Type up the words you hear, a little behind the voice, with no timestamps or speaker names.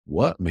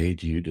what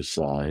made you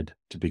decide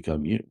to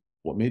become you?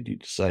 What made you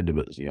decide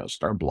to,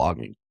 start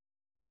blogging?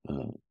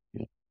 Uh,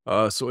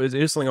 yeah. So it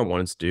is something I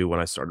wanted to do when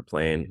I started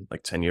playing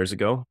like 10 years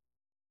ago,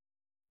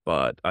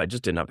 but I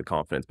just didn't have the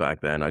confidence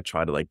back then. I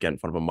tried to like get in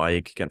front of a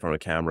mic, get in front of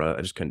a camera.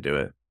 I just couldn't do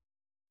it.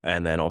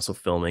 And then also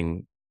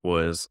filming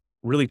was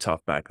really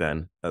tough back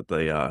then at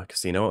the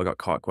casino. I got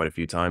caught quite a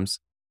few times.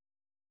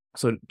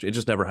 So it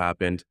just never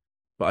happened.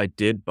 But I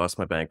did bust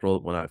my bankroll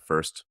when I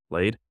first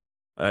played.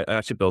 I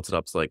actually built it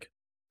up to like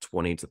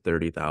 20 to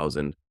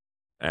 30,000,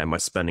 and my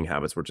spending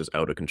habits were just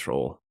out of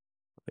control.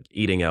 Like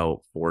eating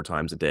out 4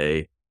 times a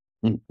day.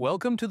 Mm.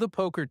 Welcome to the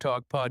Poker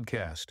Talk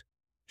podcast.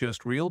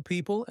 Just real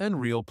people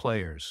and real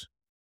players.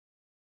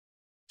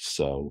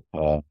 So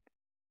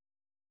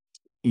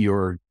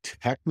you're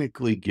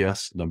technically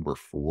guest number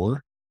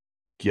 4.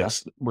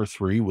 Guest number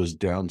 3 was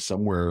down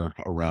somewhere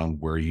around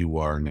where you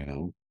are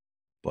now,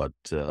 but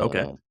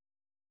Okay.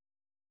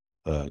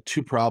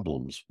 2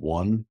 problems.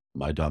 One,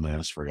 my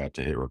dumbass forgot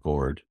to hit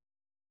record,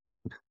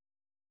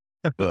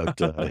 but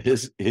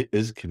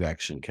his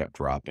connection kept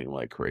dropping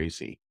like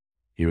crazy.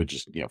 He would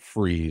just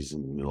freeze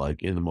and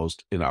like in the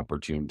most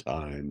inopportune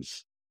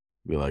times,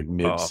 be like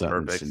mid Oh,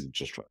 sentence perfect. and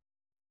just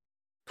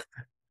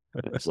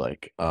it's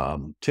like,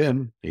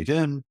 Tim, hey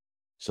Tim.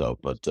 So,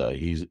 but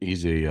he's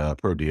a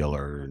pro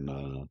dealer,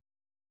 and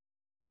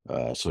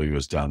so he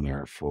was down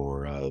there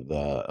for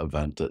the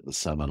event at the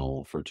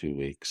Seminole for 2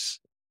 weeks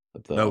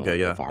at Okay, the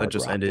yeah. That Hard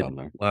just Rock ended down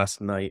there. last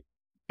night.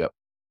 Yep.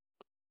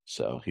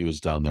 So he was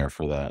down there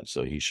for that.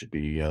 So he should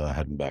be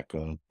heading back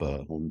up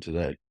home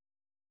today.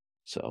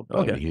 So, but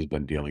I mean, Okay. he's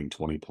been dealing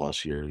 20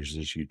 plus years.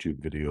 There's YouTube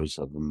videos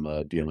of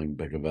him dealing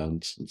big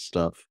events and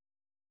stuff.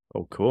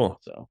 Oh, cool.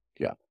 So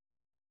yeah.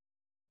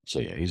 So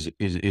yeah, he's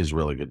a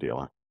really good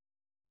dealer.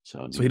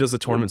 So So he does the when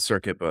tournament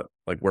circuit, but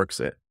like works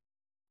it.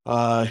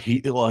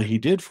 he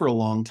did for a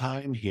long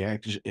time.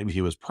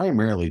 He was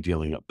primarily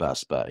dealing at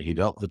Best Bet. He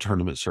dealt the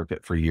tournament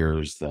circuit for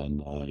years.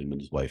 Then him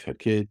and his wife had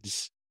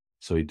kids,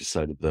 so he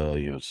decided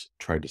to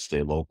try to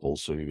stay local.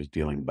 So he was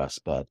dealing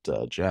Best Bet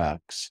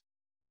jacks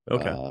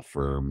Okay.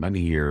 for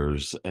many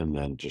years, and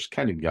then just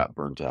kind of got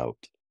burnt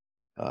out.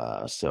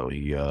 So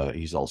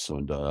he's also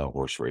into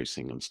horse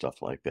racing and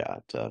stuff like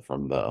that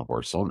from the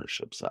horse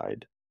ownership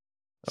side.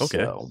 Okay.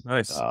 So,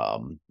 Nice.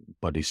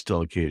 but he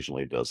still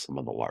occasionally does some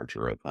of the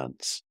larger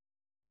events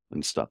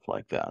and stuff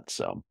like that.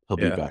 So he'll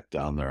be Yeah. back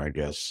down there, I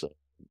guess,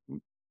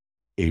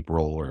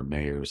 April or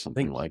May or I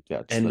something think like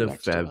that's end the of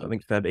next Feb. I event.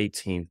 think Feb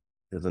 18th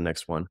is the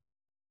next one.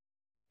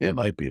 It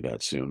might be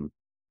that soon.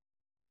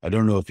 I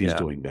don't know if he's Yeah.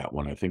 doing that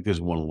one. I think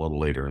there's one a little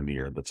later in the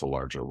year that's a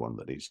larger one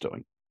that he's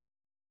doing.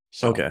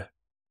 So, Okay.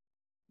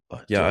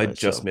 but Yeah, I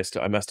just so missed it.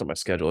 I messed up my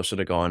schedule. I should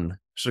have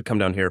come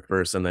down here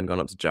first and then gone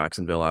up to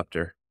Jacksonville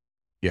after.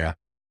 yeah,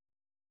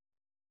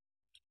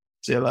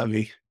 c'est la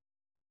vie.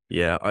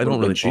 Yeah, I Would have don't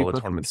been really follow the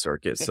cheaper. tournament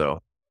circuit,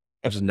 so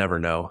I just never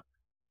know.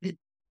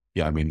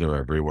 Yeah, I mean they're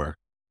everywhere.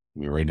 I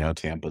mean, right now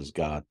Tampa's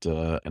got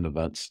an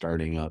event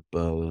starting up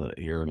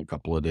here in a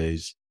couple of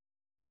days.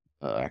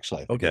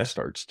 Actually, I think it Okay.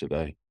 starts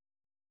today.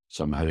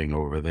 So I'm heading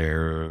over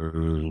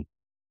there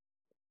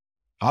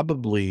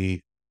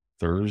probably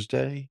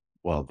Thursday.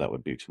 Well, that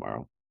would be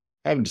tomorrow.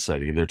 I haven't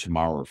decided, either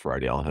tomorrow or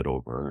Friday. I'll head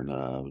over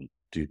and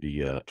do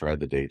the try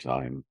the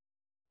daytime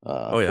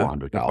Oh four yeah.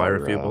 hundred You fire a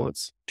dollar few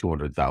bullets.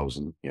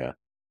 200,000. Yeah.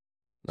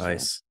 So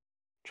Nice.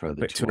 try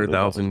the Wait,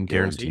 200,000 200,000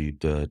 guaranteed?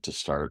 guaranteed to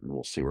start, and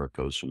we'll see where it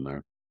goes from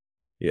there.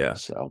 Yeah.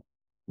 So,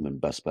 and then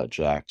Best Bet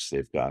Jacks,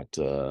 they've got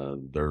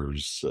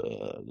theirs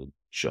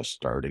just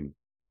starting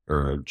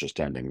or just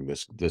ending.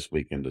 This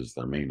weekend is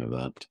their main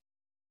event.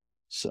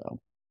 So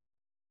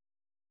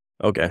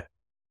Okay.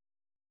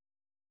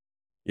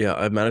 Yeah,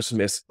 I've managed to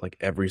miss like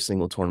every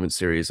single tournament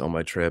series on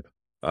my trip.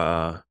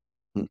 Uh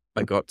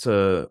I got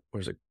to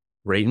where's it?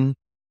 Rayton,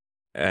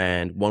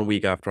 and 1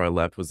 week after I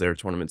left was their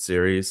tournament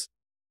series.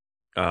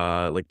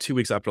 Like 2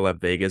 weeks after I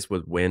left Vegas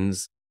was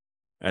wins,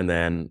 and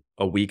then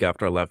a week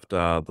after I left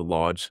the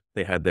lodge,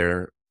 they had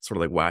their sort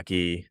of like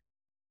wacky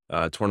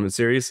tournament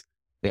series,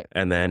 yeah.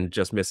 and then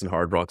just missing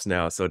Hard Rocks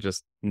now, so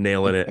just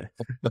nailing it.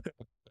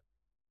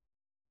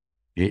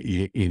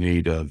 You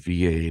need a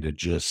VA to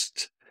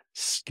just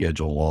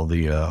schedule all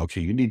the,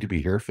 okay, you need to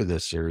be here for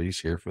this series,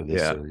 here for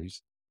this Yeah.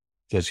 series.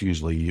 That's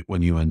usually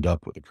when you end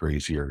up with the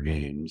crazier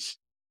games.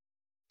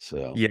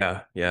 So,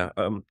 Yeah, yeah.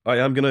 I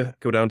am gonna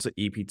go down to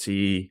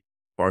EPT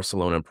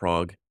Barcelona and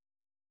Prague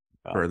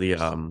for the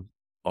nice.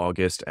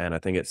 August, and I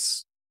think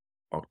it's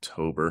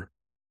October.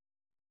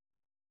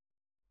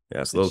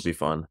 Yeah, so those will Nice. be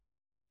fun.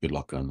 Good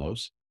luck on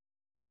those.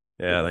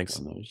 Good Yeah, luck thanks.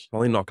 on those.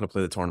 Probably not gonna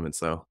play the tournaments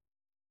though.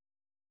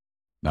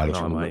 Not a No,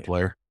 I tournament might.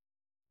 player.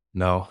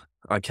 No,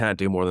 I can't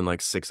do more than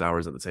like 6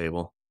 hours at the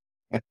table.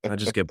 I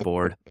just get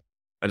bored.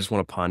 I just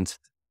want to punt.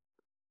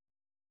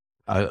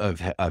 I've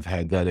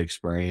had that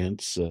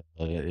experience.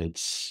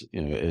 It's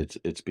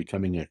it's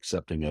becoming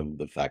accepting of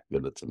the fact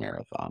that it's a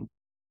marathon.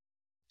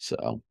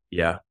 So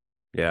Yeah,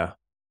 yeah.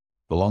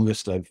 the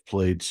longest I've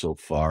played so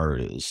far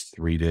is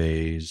 3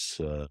 days.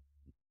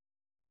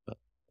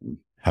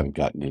 Haven't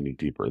gotten any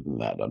deeper than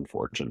that,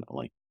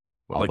 unfortunately.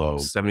 What, like although a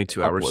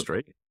 72 hours couple of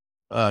straight?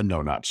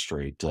 no, not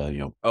straight,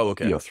 Oh,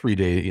 okay. 3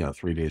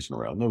 days in a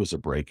row. And there was a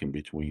break in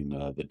between,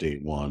 the day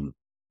 1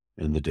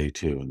 and the day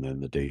 2 and then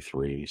the day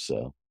 3,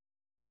 so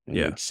I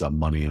Yeah. made some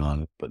money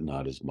on it, but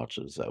not as much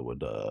as I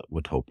would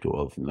hope to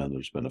have, and then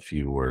there's been a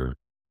few where,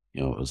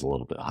 it was a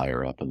little bit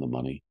higher up in the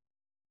money.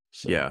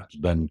 So, Yeah. it's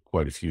been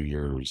quite a few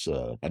years,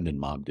 and then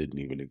Mom didn't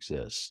even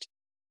exist,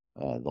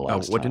 the Oh,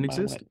 last what didn't time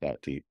I exist? went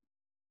that deep.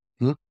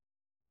 Hmm?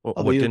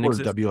 Oh, What they didn't were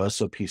exist?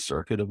 WSOP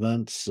circuit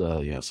events,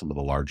 some of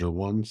the larger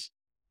ones,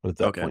 but at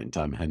that Okay. point in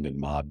time, Hendon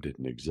Mob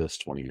didn't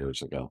exist 20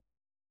 years ago,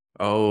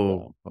 Oh,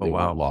 so oh, they weren't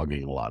wow.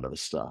 logging a lot of the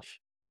stuff.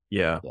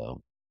 Yeah.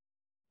 So,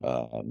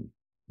 um,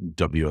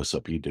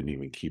 WSOP didn't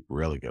even keep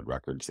really good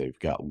records. They've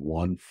got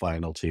one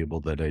final table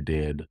that I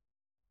did.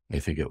 I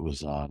think it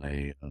was on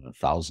a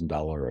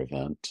 $1,000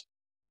 event.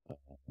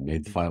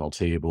 Made the final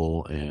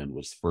table and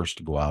was first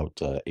to go out,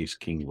 Ace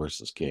King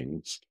versus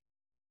Kings.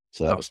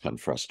 So that Oh, was kind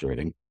of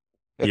frustrating.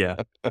 yeah.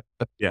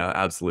 Yeah,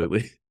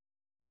 absolutely.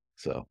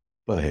 So,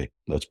 but hey,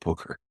 that's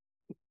poker.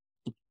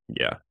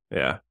 Yeah.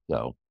 Yeah.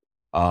 So,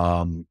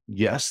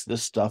 yes,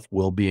 this stuff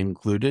will be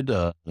included.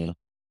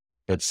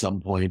 At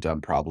some point,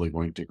 I'm probably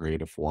going to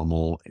create a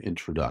formal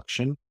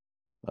introduction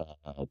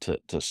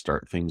to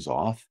start things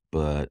off.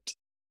 But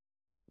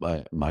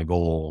my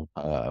goal,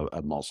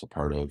 I'm also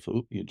part of.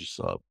 Oop, you just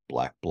saw a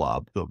black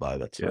blob go by.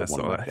 That's Yeah, I one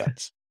of saw my that.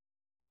 pets.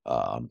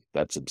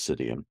 That's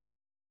Obsidian.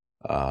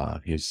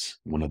 He's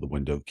one of the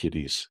window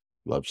kitties.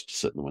 Loves to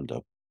sit in the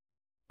window.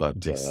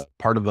 But Nice.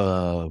 part of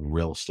a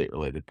real estate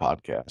related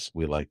podcast,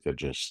 we like to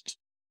just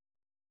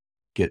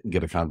get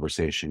a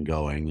conversation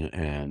going,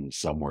 and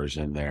somewhere's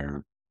in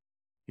there,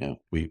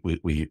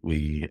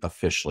 we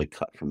officially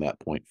cut from that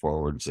point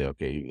forward and say,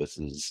 okay, this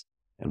is,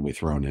 and we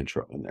throw an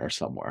intro in there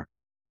somewhere,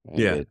 and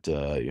Yeah.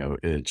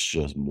 it's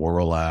just more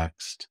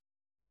relaxed,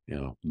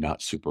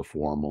 not super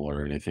formal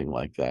or anything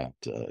like that,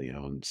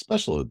 and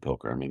especially with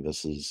poker. I mean,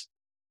 this is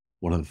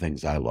one of the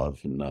things I love,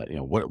 and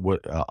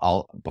what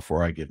I'll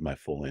before I give my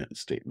full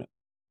statement,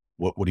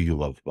 what do you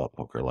love about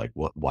poker? Like,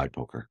 why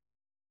poker?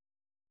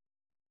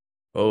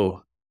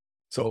 Oh,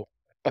 so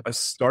I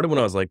started when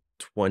I was like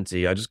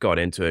 20. I just got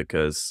into it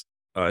because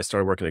I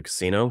started working at a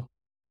casino.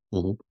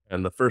 Mhm.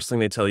 And the first thing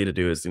they tell you to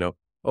do is, oh,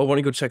 why don't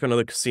you go check out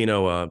another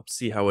casino,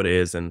 see how it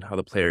is and how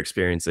the player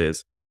experience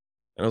is.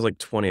 And I was like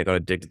 20. I got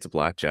addicted to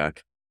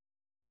blackjack.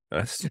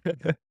 I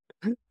think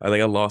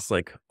I lost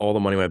like all the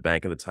money in my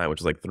bank at the time,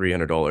 which was like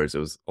 $300. It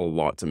was a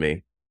lot to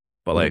me,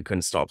 but like I Mhm.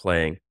 couldn't stop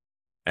playing.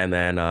 And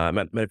then I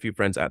met a few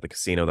friends at the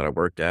casino that I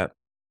worked at.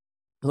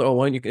 Oh,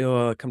 why don't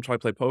you come try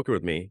play poker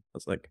with me? I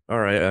was like, all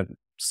right, I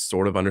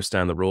sort of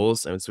understand the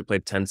rules. And so we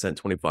played 10 cent,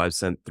 25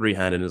 cent, three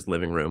hand in his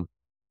living room.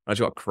 I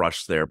just got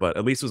crushed there, but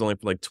at least it was only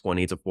for like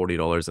 20 to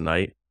 $40 a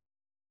night.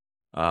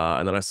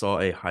 And then I saw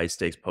a high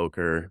stakes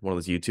poker, one of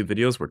those YouTube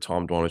videos where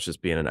Tom Dwan was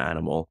just being an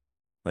animal,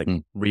 like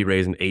Mm.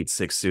 re-raising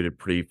 8-6 suited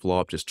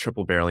pre-flop, just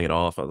triple barreling it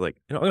off. I was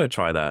like, I'm gonna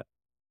try that.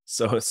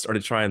 So I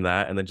started trying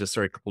that and then just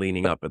started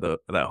cleaning up at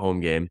that home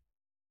game.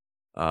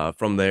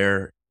 From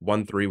there,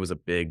 1-3 was a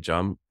big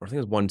jump. Or I think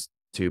it was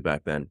 1-2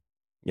 back then.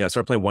 Yeah, I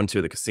started playing 1-2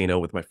 at the casino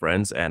with my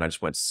friends, and I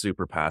just went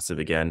super passive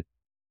again.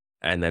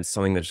 And then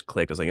something that just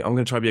clicked. I was like, I'm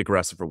gonna try to be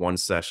aggressive for one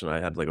session. I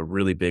had like a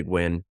really big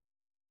win. And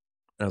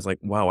I was like,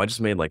 wow, I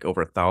just made like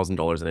over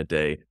 $1,000 in a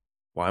day.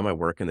 Why am I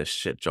working this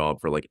shit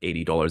job for like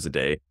 $80 a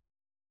day?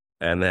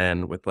 And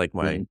then with like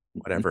my Mhm.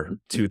 whatever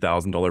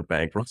 $2,000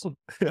 bankroll,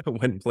 I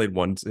went and played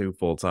 1-2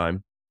 full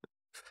time.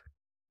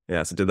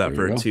 Yeah, so did that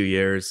There you for go. 2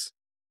 years.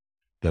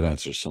 That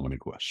answers so many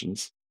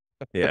questions.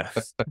 Yeah,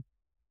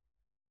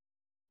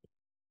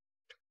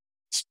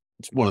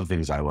 It's one of the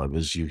things I love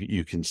is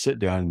you can sit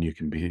down and you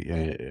can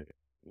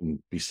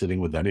be sitting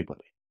with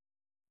anybody.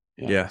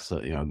 yeah, So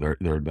there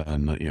had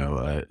been,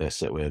 I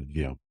sit with,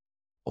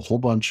 a whole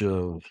bunch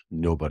of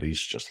nobodies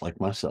just like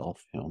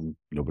myself,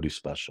 nobody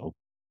special,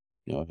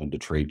 and a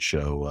trade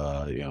show,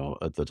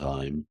 at the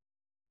time,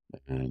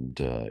 and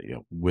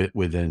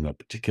within a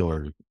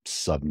particular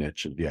sub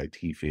niche of the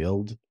IT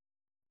field,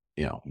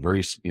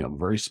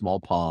 very small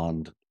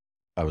pond.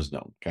 I was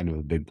known kind of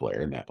a big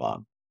player in that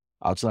pond.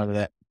 Outside of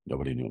that,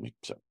 nobody knew me,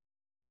 so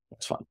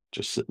that's fun.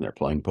 Just sitting there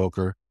playing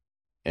poker,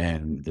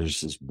 and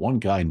there's this one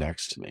guy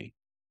next to me,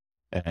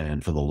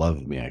 and for the love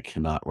of me, I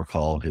cannot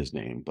recall his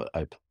name, but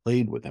I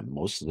played with him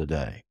most of the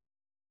day,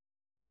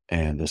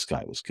 and this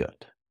guy was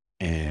good.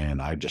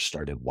 And I just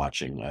started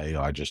watching.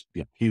 I just,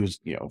 he was,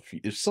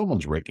 if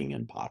someone's raking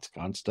in pots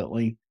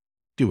constantly,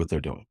 do what they're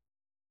doing.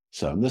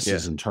 So, and this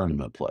is yeah, in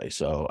tournament play.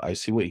 So I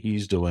see what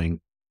he's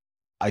doing.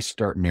 I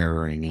start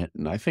mirroring it,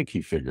 and I think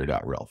he figured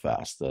out real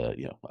fast that,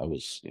 I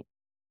was,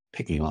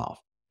 picking off.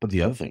 But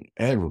the other thing,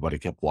 everybody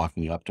kept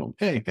walking up to him.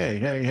 Hey, hey,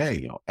 hey,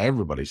 hey.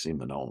 Everybody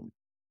seemed to know him.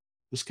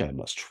 This guy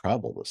must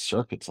travel the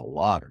circuits a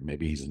lot, or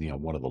maybe he's,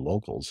 one of the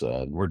locals.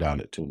 And we're down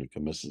at Tunica,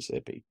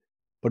 Mississippi.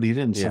 But he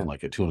didn't yeah, sound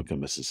like a Tunica,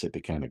 Mississippi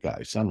kind of guy.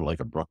 He sounded like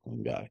a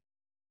Brooklyn guy,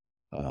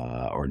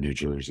 or New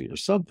Jersey or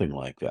something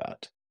like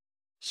that.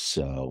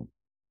 So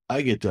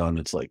I get done,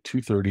 it's like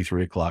 2:30,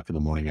 3 o'clock in the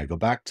morning. I go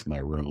back to my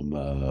room,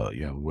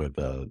 with,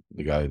 the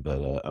guy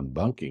that, I'm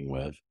bunking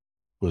with,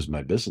 who was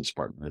my business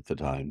partner at the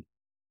time,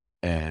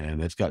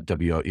 and it's got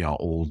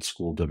old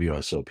school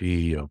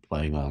WSOP,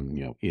 playing on,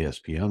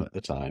 ESPN at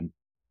the time,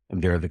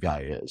 and there the guy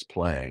is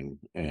playing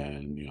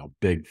and,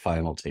 big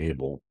final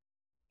table,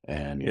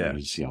 and, Yeah.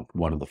 he's,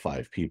 one of the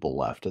 5 people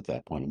left at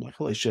that point. I'm like,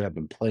 "Holy shit, I've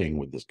been playing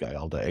with this guy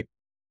all day."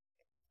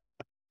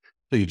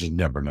 So you just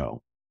never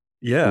know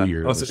who Yeah.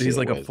 you're Oh, gonna so he's sit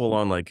like a with. full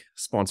on like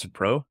sponsored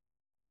pro?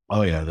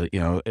 Oh yeah,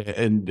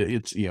 and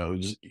it's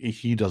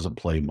he doesn't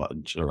play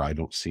much, or I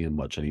don't see him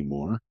much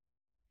anymore.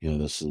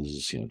 This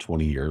is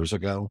 20 years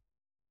ago,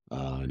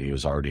 and he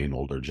was already an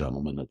older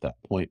gentleman at that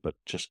point. But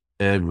just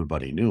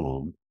everybody knew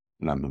him,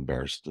 and I'm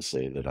embarrassed to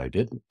say that I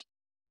didn't.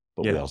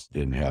 But we Yeah. also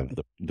didn't have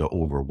the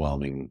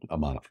overwhelming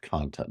amount of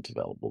content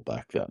available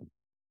back then.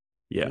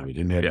 Yeah. We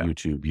didn't have Yeah.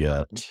 YouTube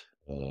yet,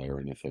 or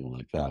anything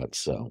like that.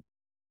 So,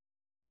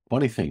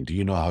 funny thing, do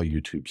you know how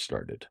YouTube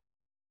started?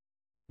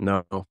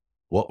 No.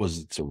 What was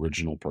its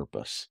original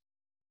purpose?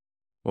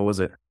 What was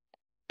it?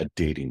 A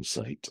dating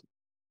site.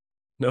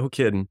 No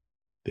kidding.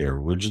 They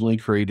originally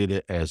created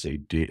it as a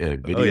Oh,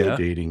 video yeah?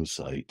 dating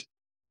site.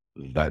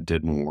 That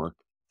didn't work,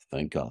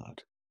 thank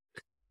God.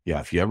 Yeah,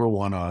 if you ever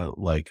wanna,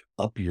 like,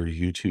 up your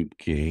YouTube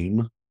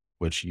game,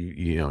 which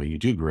you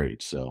do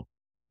great, so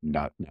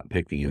not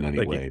picking in any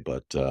Thank you. way,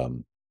 but,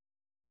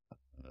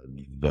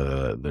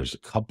 there's a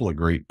couple of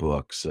great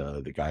books,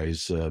 the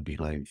guys,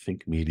 behind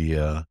Think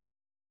Media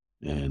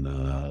and,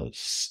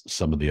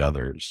 some of the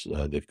others,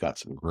 they've got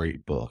some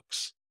great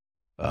books.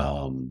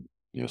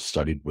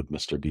 Studied with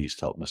Mr. Beast,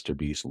 helped Mr.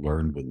 Beast,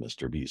 learned with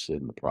Mr. Beast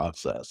in the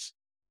process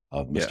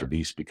of Yeah. Mr.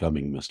 Beast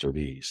becoming Mr.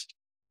 Beast.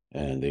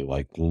 And they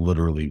like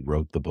literally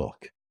wrote the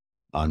book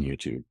on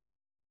YouTube.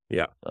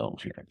 Yeah. So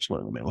here,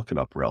 let me look it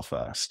up real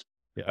fast.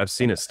 Yeah. I've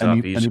seen his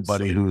stuff. He's just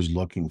Anybody like, who's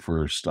looking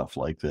for stuff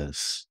like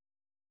this,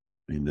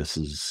 I mean, this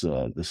is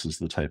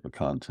the type of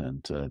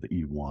content that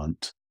you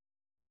want.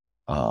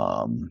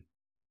 Um,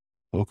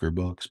 poker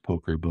books.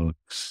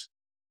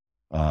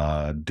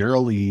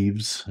 Daryl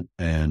Eves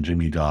and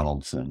Jimmy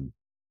Donaldson,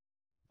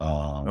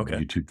 okay.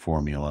 YouTube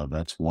Formula.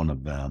 That's one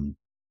of them.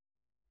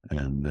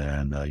 And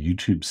then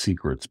YouTube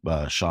Secrets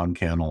by Sean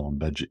Cannell and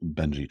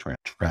Benji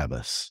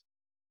Travis.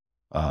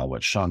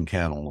 What Sean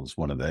Cannell is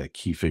one of the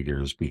key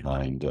figures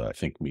behind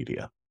Think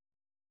Media.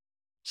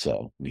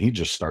 So he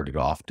just started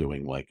off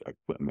doing like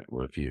equipment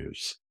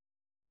reviews,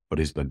 but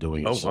he's been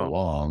doing it Oh, so wow.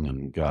 long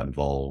and got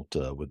involved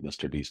with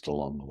Mr. Beast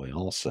along the way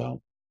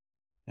also.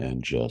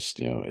 And just,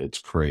 it's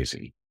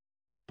crazy.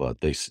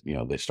 But they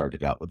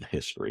started out with the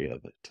history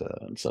of it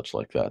and such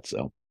like that.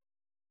 So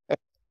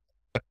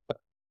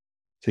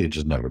you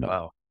just never know.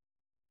 Wow.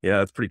 Yeah,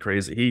 that's pretty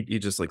crazy. He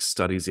just like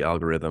studies the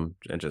algorithm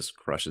and just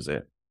crushes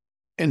it.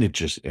 And it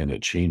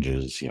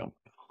changes,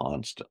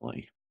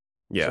 constantly.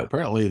 So Yeah.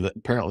 apparently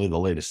the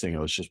latest thing, I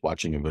was just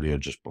watching a video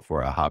just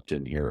before I hopped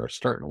in here, or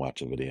starting to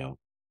watch a video,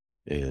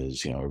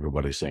 is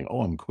everybody's saying,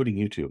 "Oh, I'm quitting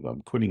YouTube.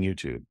 I'm quitting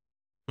YouTube."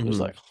 There's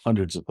Hmm. like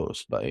hundreds of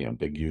posts by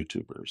big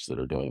YouTubers that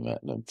are doing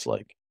that, and it's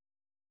like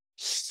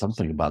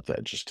something about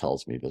that just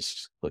tells me this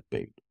is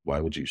clickbait. Why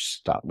would you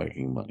stop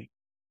making money?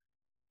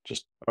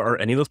 Just Are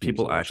any of those seems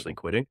people actually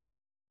illogical. quitting?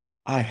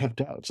 I have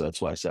doubts. That's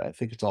why I said I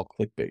think it's all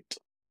clickbait.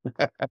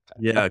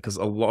 Yeah, because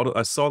a lot of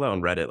I saw that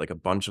on Reddit, like a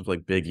bunch of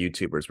like big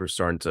YouTubers were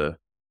starting to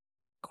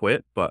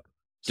quit, but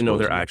they're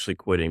Supposedly. actually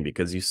quitting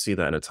because you see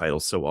that in a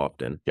title so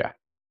often. Yeah.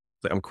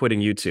 Like, I'm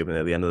quitting YouTube, and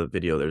at the end of the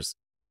video, there's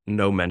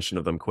no mention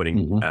of them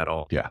quitting Mhm. at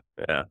all. Yeah.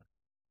 Yeah.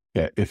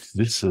 Yeah. If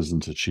this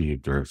isn't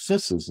achieved, or if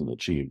this isn't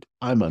achieved,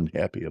 I'm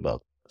unhappy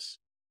about this.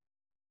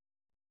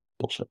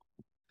 Bullshit.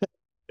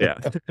 Yeah.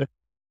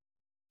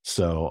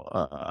 So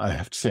I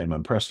have to say, I'm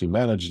impressed. You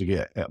managed to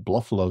get at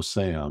Bluffalo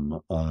Sam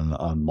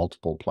on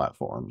multiple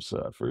platforms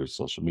for your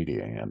social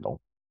media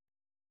handle.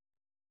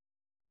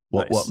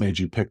 What Nice. made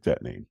you pick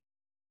that name?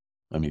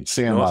 I mean,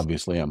 Sam. No,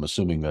 Obviously, I'm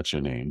assuming that's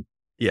your name.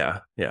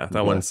 yeah, yeah, that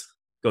Okay. one's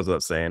goes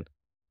without saying.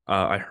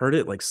 I heard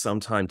it, like,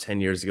 sometime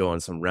 10 years ago on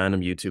some random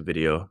YouTube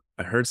video.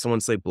 I heard someone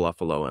say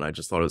Bluffalo, and I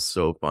just thought it was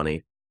so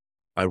funny.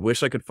 I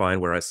wish I could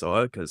find where I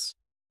saw it because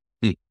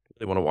Hmm.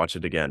 I wanna watch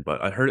it again, but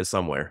I heard it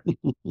somewhere.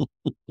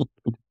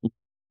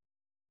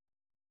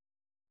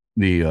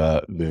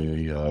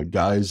 The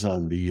guys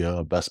on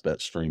the Best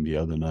Bet stream the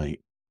other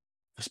night.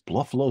 This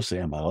Bluffalo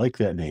Sam, I like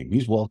that name.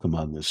 He's welcome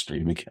on this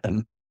stream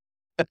again.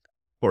 Of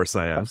course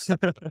I am.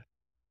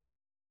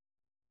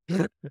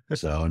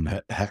 So,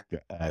 and heck,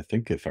 I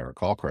think if I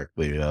recall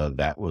correctly,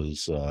 that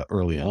was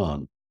early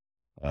on,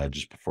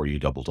 just before you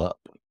doubled up.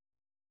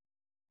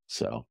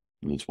 So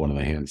it's one of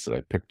the hands that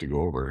I picked to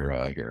go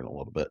over here in a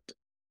little bit.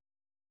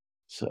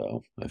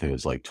 So I think it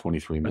was like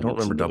 23 I don't minutes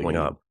remember into the doubling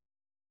game. up.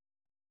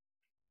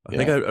 I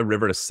think Yeah. I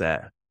rivered a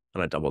set,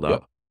 and I doubled Yep.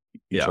 up.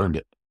 You Yeah. turned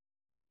it.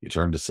 You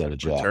turned a set of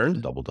jack and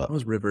Returned? doubled I up.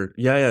 was rivered.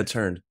 Yeah, yeah, it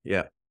turned.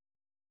 Yeah.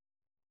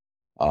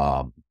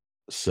 Um,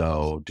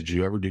 so did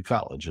you ever do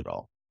college at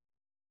all?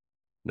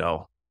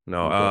 No.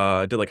 No, Okay.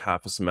 I did, like,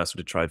 half a semester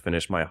to try to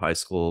finish my high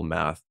school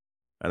math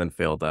and then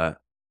failed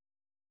that.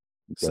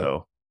 Okay.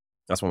 So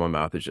That's why my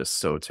math is just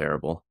so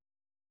terrible.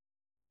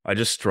 I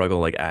just struggle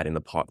like adding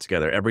the pot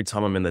together. Every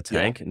time I'm in the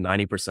Yeah. tank,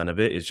 90% of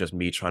it is just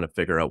me trying to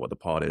figure out what the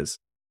pot is.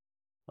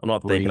 I'm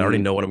not thinking. I already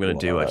Three know what I'm gonna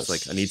do. I just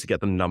like I need plus to get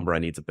the number I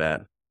need to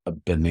bet. a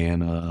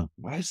banana.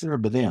 Why is there a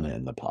banana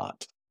in the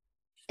pot?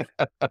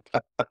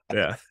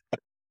 Yeah.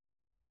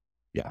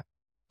 Yeah.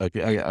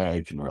 Okay,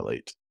 I can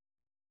relate.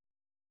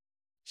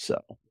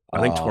 So, I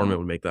think tournament um,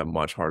 would make that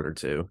much harder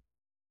too.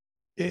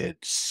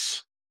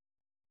 it's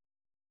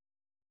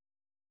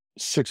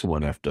 6 of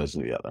one, half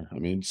dozen of the other. I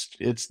mean,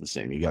 it's the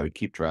same. You gotta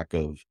keep track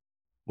of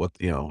what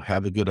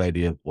have a good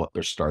idea of what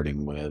they're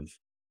starting with.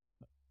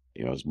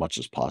 As much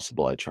as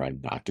possible, I try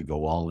not to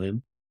go all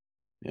in.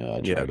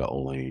 I try Yeah. to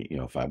only,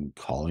 if I'm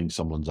calling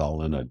someone's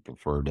all in, I'd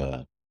prefer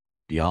to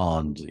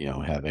beyond,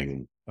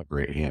 having a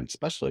great hand,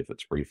 especially if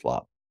it's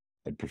pre-flop.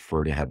 I'd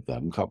prefer to have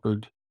them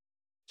covered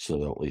so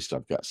that at least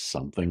I've got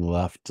something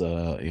left,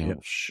 Yeah.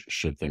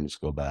 should things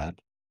go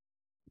bad.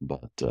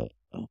 But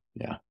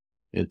yeah,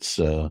 it's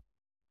and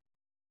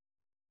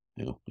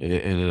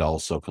it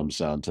also comes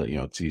down to,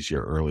 it's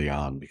easier early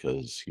on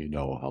because you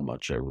know how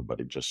much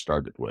everybody just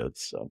started with.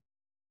 So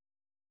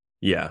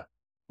Yeah.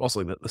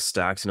 Also, like the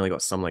stacks, you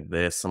got some like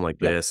this, some like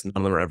yeah, this. None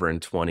of them are ever in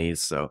 20s,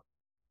 so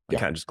I yeah.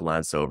 can't just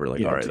glance over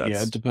like, all right, Yeah, it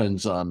that's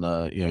depends on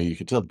you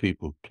can tell the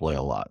people who play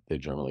a lot, they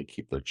generally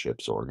keep their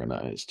chips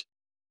organized.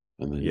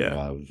 And then you yeah,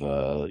 have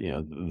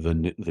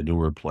the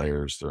newer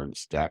players, they're in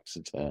stacks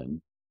of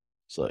 10.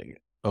 It's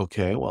like,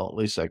 okay, well, at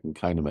least I can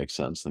kind of make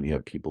sense. Then you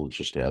have people who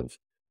just have,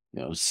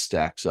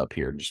 stacks up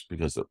here just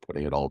because they're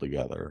putting it all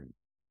together.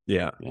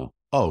 yeah,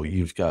 Oh,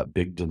 you've got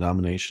big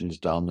denominations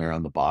down there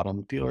on the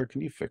bottom. Dealer,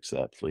 can you fix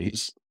that,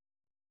 please?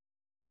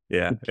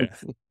 yeah, yeah.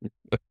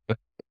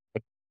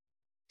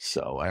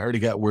 So I already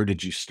got where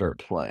did you start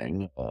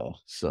playing?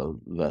 So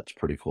that's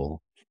pretty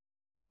cool.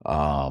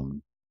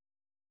 Um,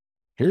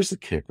 Here's the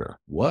kicker.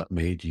 What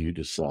made you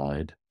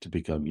decide to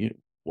become you?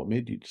 What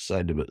made you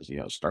decide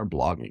to, start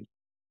blogging?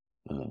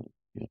 Uh,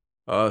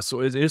 yeah.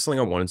 So it is something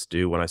I wanted to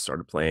do when I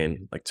started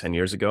playing like 10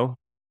 years ago,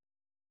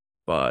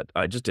 but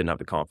I just didn't have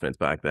the confidence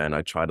back then.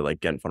 I tried to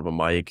like get in front of a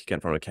mic, get in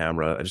front of a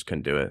camera. I just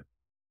couldn't do it.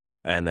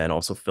 And then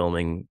also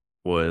filming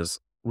was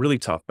really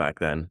tough back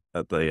then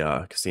at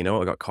the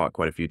casino. I got caught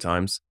quite a few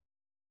times.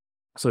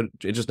 So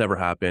it just never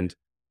happened.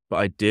 But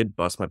I did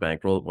bust my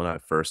bankroll when I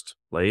first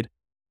played.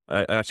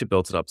 I actually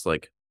built it up to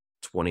like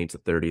 20 to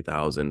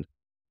 30,000,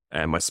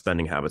 and my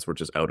spending habits were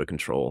just out of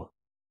control.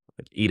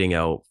 Like eating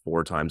out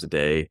 4 times a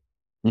day.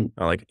 Mm.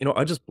 Like,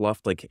 I just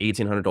bluffed like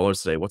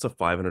 $1,800 today. What's a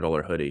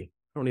 $500 hoodie?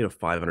 I don't need a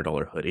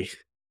 $500 hoodie.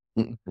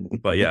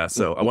 But yeah,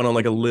 so I went on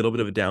like a little bit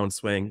of a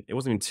downswing. It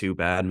wasn't even too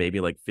bad, maybe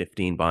like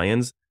 15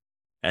 buy-ins.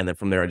 And then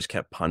from there, I just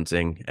kept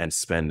punting and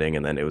spending,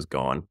 and then it was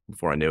gone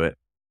before I knew it.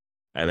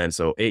 And then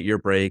so 8-year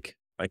break,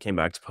 I came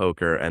back to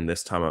poker, and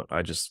this time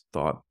I just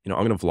thought, I'm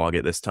gonna vlog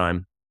it this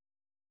time.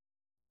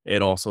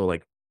 It also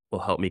like will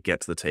help me get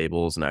to the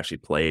tables and actually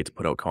play to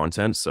put out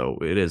content. So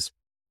it is,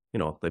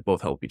 they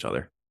both help each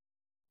other.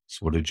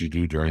 So what did you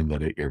do during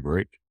that 8-year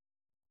break?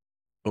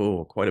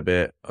 Oh, quite a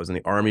bit. I was in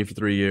the army for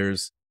 3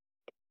 years.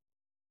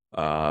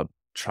 Uh,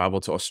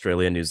 Traveled to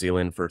Australia, New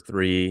Zealand for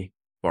three.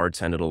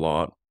 Bartended a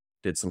lot.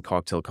 Did some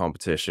cocktail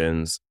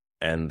competitions,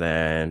 and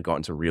then got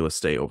into real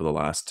estate over the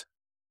last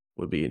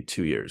would be in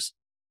 2 years.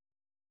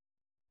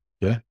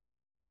 Yeah.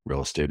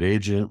 Real estate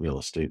agent, real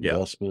estate Yeah,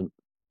 investment.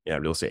 yeah,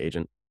 real estate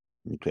agent.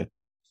 Okay.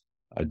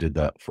 I did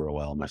that for a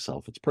while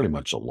myself. It's pretty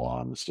much a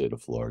law in the state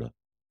of Florida.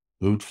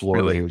 Move to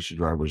Florida, Really? here's your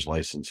driver's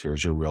license,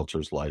 here's your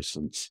realtor's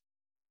license.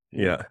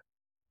 You know, Yeah,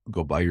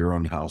 go buy your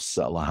own house,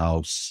 sell a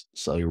house,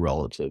 sell your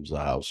relatives a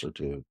house or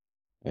two,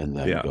 and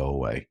then yeah, go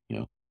away.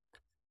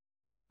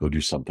 Go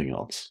do something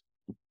else.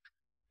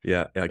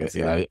 yeah, yeah. I can see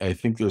Yeah, that. I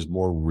think there's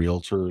more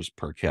realtors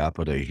per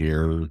capita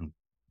here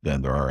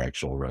than there are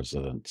actual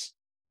residents.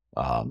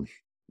 Um,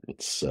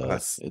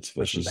 That's it's that's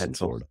vicious in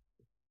mental. Florida.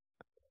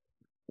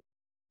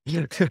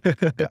 Yeah,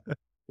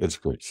 it's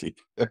crazy.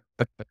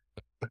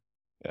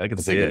 I can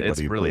I see think it. anybody It's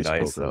who really plays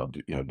nice poker,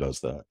 though. does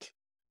that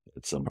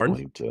at some Pardon?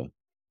 point. I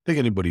think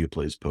anybody who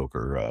plays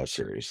poker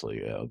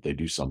seriously, they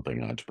do something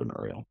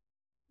entrepreneurial.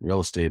 Real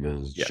estate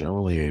is Yeah.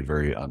 generally a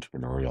very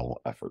entrepreneurial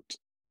effort.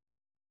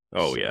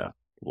 Oh So yeah.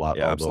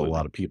 Yeah, although a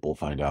lot absolutely. of people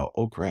find out,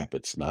 oh crap,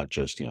 it's not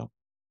just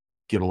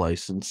get a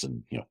license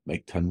and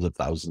make tens of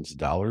thousands of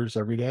dollars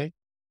every day.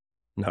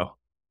 No,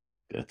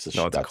 It's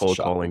no, it's that's a cold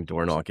shock when calling, it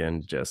door comes.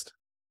 knocking, just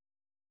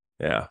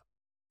yeah,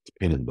 It's a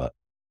pain in the butt.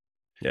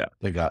 yeah,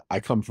 I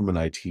come from an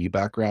IT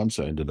background,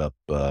 so I ended up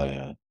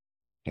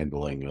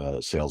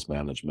handling sales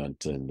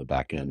management in the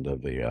back end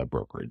of a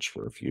brokerage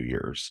for a few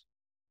years.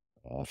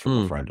 From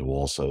a mm, friend who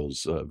also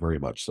is very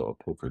much so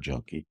a poker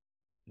junkie.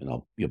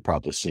 You'll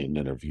probably see an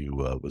interview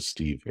with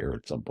Steve here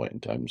at some point in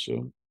time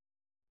soon.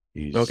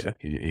 okay,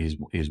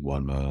 He's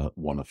won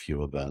a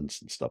few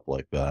events and stuff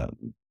like that.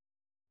 And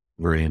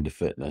very into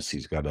fitness.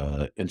 He's got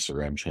a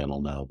Instagram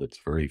channel now that's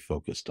very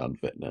focused on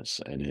fitness,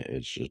 and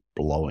it's just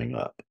blowing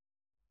up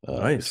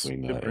nice,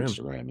 between good for him.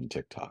 Instagram and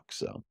TikTok.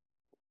 So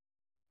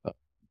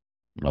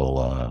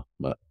uh,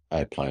 but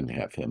I plan to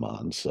have him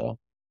on. So,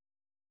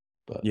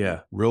 but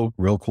Yeah. real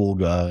cool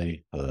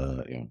guy.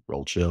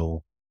 Real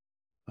chill.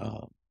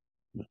 Um,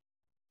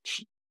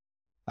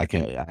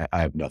 I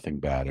have nothing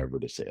bad ever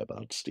to say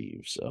about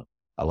Steve. So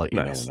I'll let you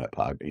know when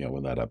Nice.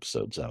 when that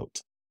episode's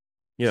out.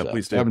 Yeah, So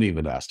please I do. haven't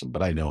even asked him,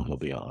 but I know he'll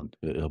be on.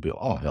 He'll be,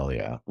 oh, hell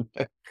yeah.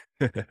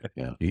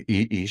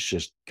 He's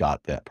just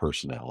got that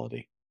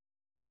personality.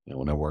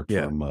 When I worked for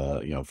Yeah.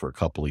 him, for a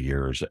couple of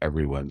years,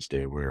 every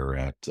Wednesday we were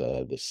at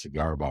the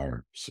cigar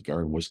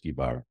and whiskey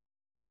bar.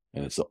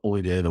 And it's the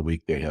only day of the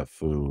week they have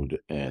food,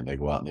 and they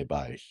go out and they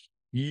buy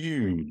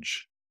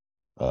huge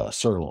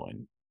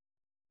sirloin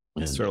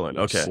and Sirloin.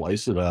 Okay.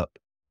 slice it up.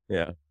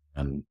 Yeah.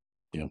 And,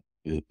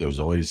 there's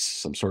always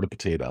some sort of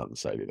potato on the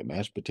side, either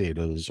mashed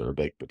potatoes or a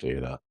baked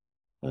potato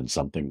and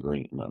something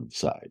green on the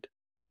side.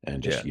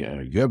 And just,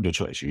 Yeah. you have no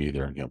choice. You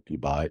either, you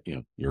buy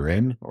it, you're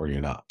in or you're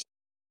not.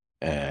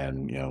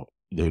 And,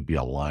 there'd be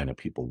a line of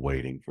people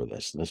waiting for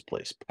this, and this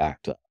place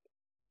packed up.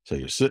 So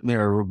you're sitting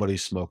there,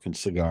 everybody's smoking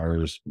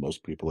cigars.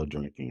 Most people are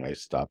drinking. I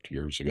stopped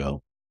years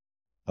ago.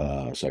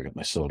 So I got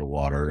my soda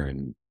water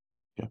and,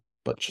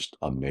 but just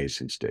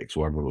amazing steaks.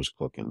 Whoever was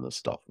cooking this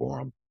stuff for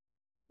them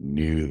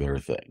knew their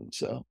thing.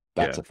 So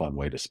that's Yeah. a fun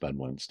way to spend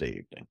Wednesday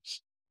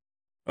evenings.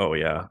 Oh,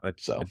 yeah. I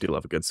So, do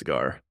love a good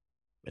cigar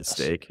and yes,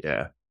 steak.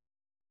 Yeah.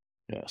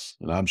 yes.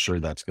 And I'm sure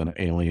that's going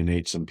to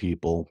alienate some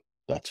people.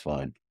 That's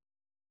fine.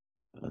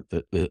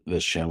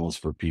 This channel is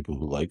for people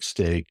who like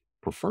steak,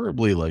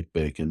 preferably like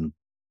bacon,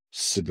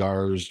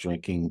 cigars,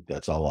 drinking.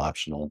 That's all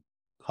optional.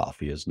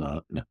 Coffee is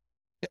not. No.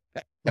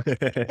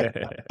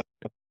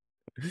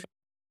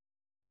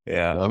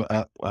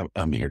 Yeah.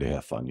 I'm here to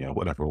have fun.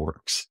 Whatever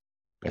works.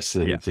 I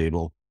sit at the Yeah.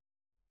 table.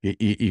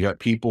 You got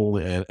people,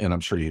 and I'm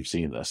sure you've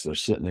seen this. They're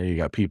sitting there. You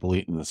got people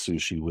eating the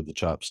sushi with the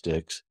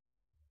chopsticks,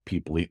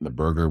 people eating the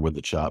burger with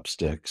the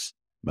chopsticks.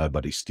 My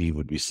buddy Steve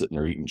would be sitting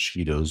there eating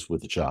Cheetos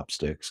with the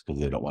chopsticks because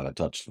they don't want to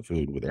touch the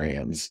food with their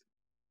hands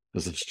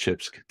because those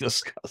chips get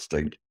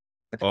disgusting.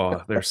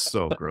 Oh, they're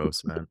so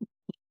gross, man.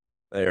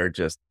 They are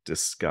just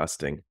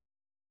disgusting.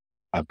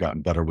 I've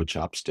gotten better with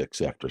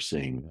chopsticks after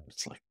seeing that.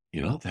 It's like,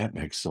 that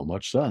makes so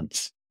much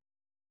sense.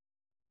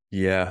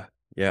 Yeah.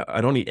 Yeah.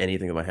 I don't eat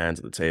anything with my hands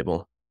at the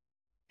table.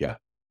 Yeah.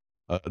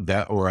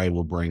 That, or I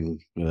will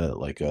bring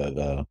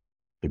the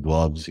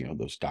gloves,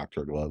 those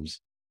doctor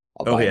gloves.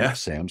 I'll Oh, buy them at yeah.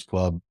 Sam's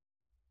Club,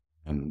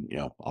 and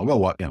I'll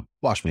go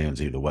wash my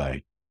hands either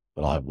way.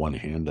 But I'll have one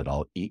hand that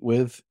I'll eat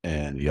with,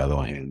 and the other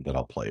hand that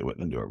I'll play with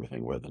and do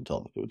everything with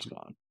until the food's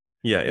gone.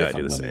 Yeah. Yeah. I If do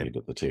I'm the going to same. eat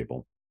at the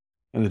table,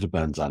 and it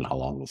depends on how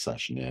long the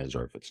session is,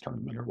 or if it's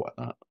tournament or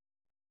whatnot.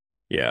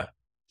 Yeah.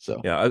 So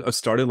Yeah. I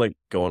started like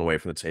going away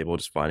from the table,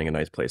 just finding a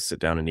nice place to sit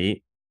down and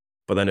eat.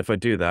 But then if I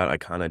do that, I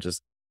kind of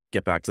just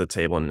get back to the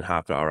table in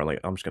half an hour. I'm like,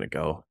 I'm just going to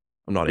go.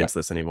 I'm not yeah. into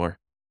this anymore.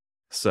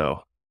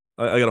 So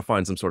I got to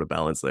find some sort of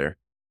balance there.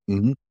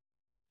 hmm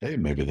Hey,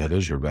 maybe that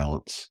is your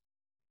balance.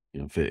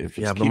 If it's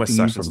Yeah. But then my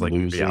keeping you session's from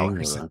like 3 hours.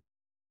 losing,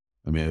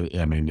 or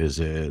I mean, is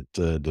it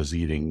does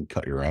eating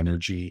cut your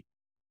energy,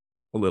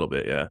 A little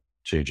bit. Yeah.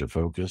 change your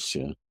focus?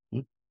 Yeah.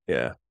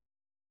 Yeah.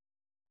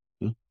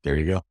 There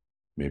you go.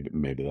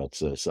 Maybe that's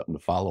something to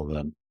follow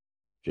then.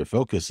 If your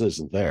focus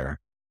isn't there,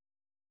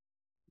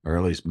 or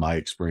at least my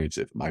experience,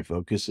 if my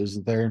focus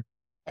isn't there,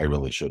 I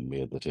really shouldn't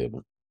be at the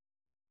table.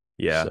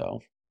 Yeah.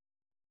 So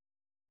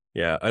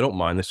Yeah. I don't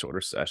mind the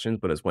shorter sessions,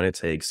 but it's when it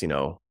takes,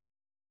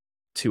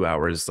 2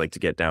 hours like to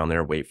get down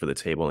there, wait for the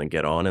table and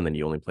get on, and then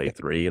you only play yeah,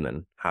 three and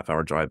then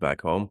half-hour drive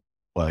back home.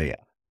 well, yeah,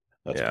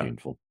 that's Yeah.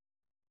 painful.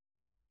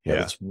 Yeah, Yeah.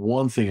 that's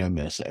one thing I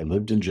miss. I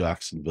lived in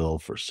Jacksonville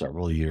for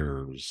several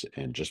years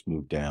and just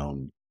moved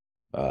down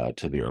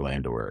to the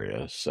Orlando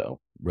area,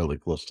 so really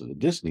close to the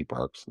Disney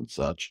parks and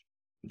such,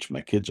 which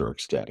my kids are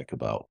ecstatic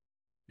about.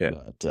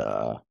 Yeah.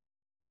 But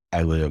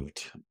I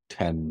lived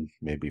 10,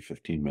 maybe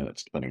 15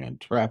 minutes, depending on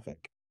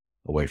traffic,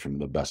 away from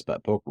the Best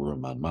Bet poker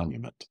room on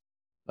Monument,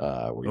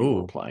 where you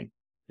were Oh, playing.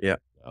 yeah.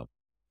 I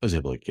was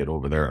able to get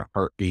over there in a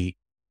heartbeat,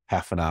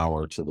 half an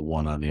hour to the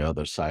one on the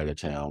other side of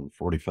town,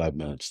 45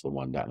 minutes to the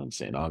one down in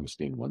St.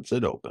 Augustine once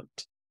it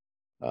opened.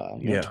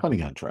 Yeah.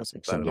 Depending on That's not traffic,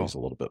 bad some at days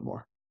all. a little bit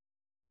more.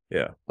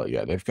 Yeah. But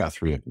yeah, they've got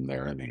three of them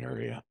there in the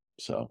area.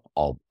 So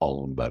all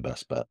owned by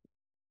Best Bet.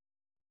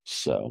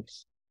 So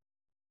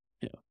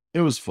yeah,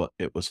 it was fun.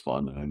 It was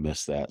fun. And I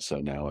missed that. So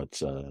now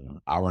it's an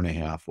hour and a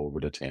half over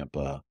to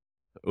Tampa,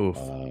 Oof.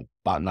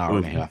 about an hour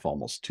and Oof. a half,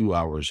 almost 2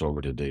 hours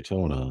over to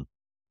Daytona,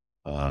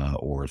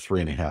 or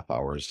 3.5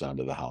 hours down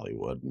to the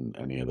Hollywood and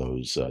any of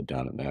those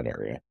down in that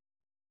area.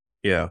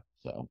 Yeah.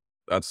 So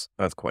That's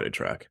quite a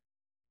track.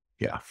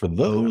 yeah, for Yeah.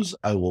 those,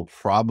 I will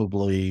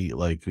probably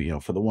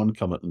for the one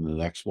coming, the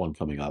next one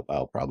coming up,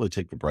 I'll probably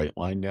take the Bright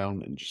Line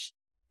down and just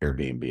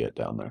Airbnb it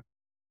down there.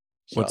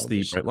 What's So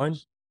the bright line?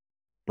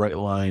 Bright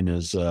Line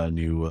is a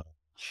new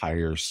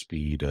higher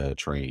speed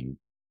train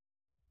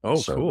Oh,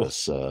 cool.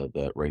 service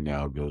that right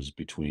now goes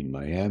between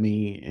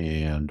Miami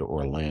and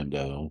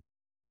Orlando.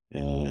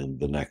 And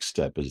the next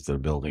step is they're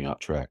building out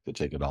track to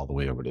take it all the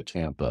way over to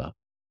Tampa,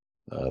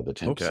 the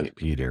Tampa Okay. St.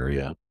 Pete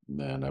area. And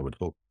then I would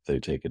hope they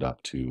take it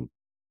up to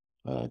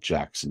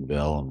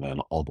Jacksonville and then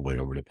all the way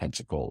over to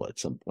Pensacola at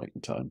some point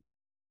in time.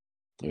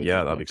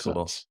 Yeah, It that'd be makes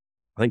cool. sense.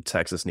 I think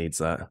Texas needs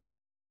that.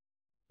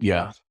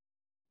 Yeah,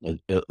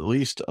 at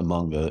least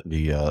among the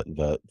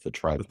The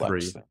triplex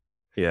 3. thing.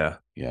 Yeah.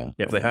 Yeah,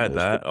 Yeah, if they among had those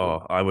big that, 3.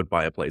 oh, I would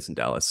buy a place in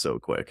Dallas so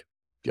quick.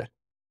 Yeah.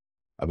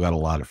 I've got a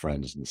lot of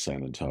friends in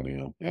San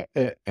Antonio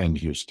and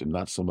Houston,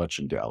 not so much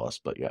in Dallas,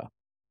 but yeah,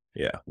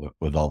 Yeah.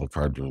 with all the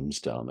card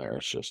rooms down there,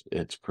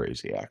 it's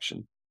crazy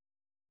action.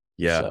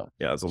 Yeah. So,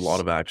 Yeah, there's a lot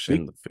of action,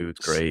 speak, the food's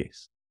s- great.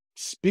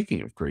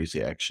 speaking of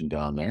crazy action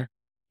down there,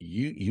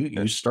 you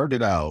Eh,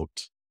 started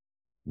out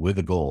with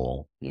a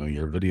goal.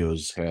 Your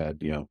videos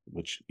had,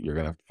 which you're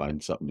gonna have to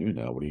find something new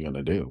now. What are you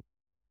gonna do?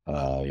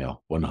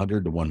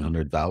 100 to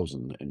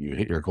 100,000, and you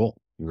hit your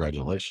goal.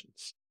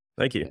 Congratulations.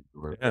 Thank you. And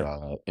you were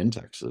Yeah. in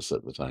Texas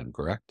at the time,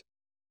 correct?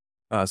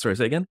 Sorry,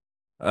 say again?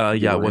 You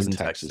Yeah, I were was in in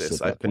Texas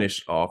Texas. at I that point.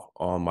 finished off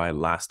on my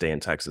last day in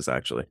Texas,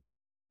 actually.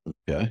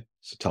 Okay.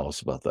 So tell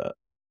us about that.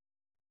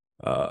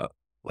 Uh,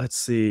 let's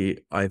see.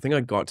 I think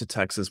I got to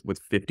Texas with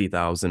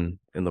 50,000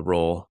 in the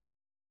roll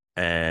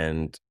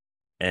and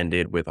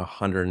ended with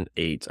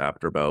 108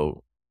 after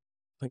about,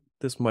 I think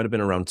this might have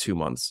been around 2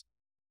 months.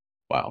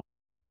 Wow.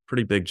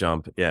 Pretty big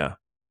jump. Yeah.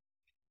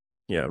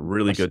 Yeah,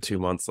 really good Impressive. 2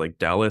 months. Like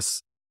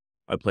Dallas,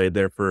 I played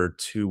there for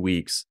 2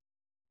 weeks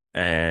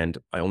and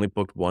I only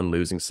booked 1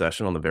 losing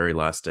session on the very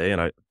last day.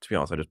 And to be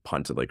honest, I just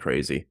punted like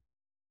crazy.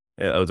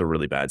 Yeah, that was a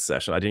really bad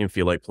session. I didn't even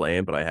feel like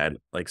playing, but I had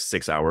like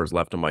 6 hours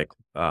left on my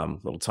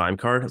little time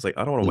card. I was like,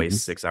 I don't want to Mhm.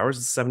 waste 6 hours.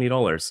 It's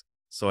 $70.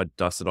 So I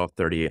dusted off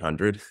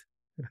 3,800.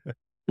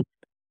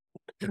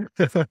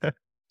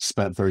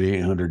 Spent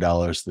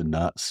 $3,800 to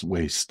not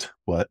waste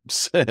what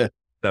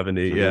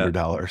 70, yeah.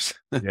 $300.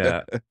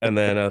 Yeah. And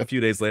then a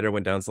few days later,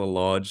 went down to the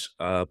lodge,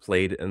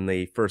 played in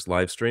the first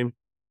live stream,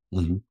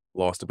 Mhm.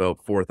 lost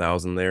about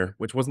 4,000 there,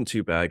 which wasn't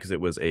too bad because it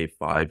was a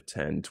 5,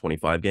 10,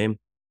 25 game.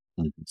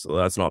 Mhm. So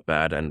that's not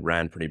bad and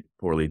ran pretty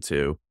poorly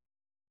too.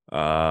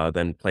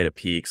 Then played at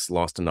Peaks,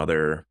 lost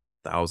another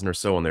 1,000 or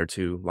so on their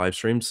 2 live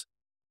streams.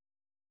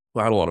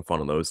 Well, I had a lot of fun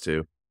on those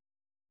too.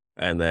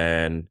 And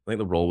then I think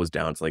the roll was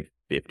down to like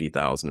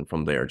 50,000 and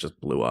from there it just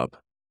blew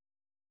up.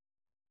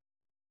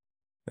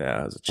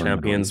 Yeah, as a Permanently.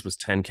 champions was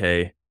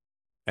 10K.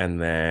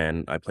 And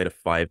then I played a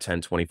 5,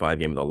 10, 25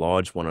 game at the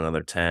lodge, won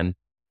another 10,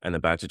 and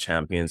then back to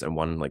champions and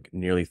won like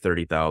nearly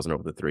 30,000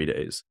 over the 3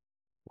 days.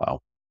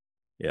 Wow.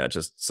 Yeah,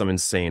 just some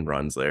insane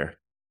runs there.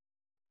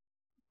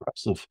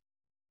 Impressive.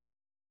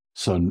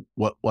 So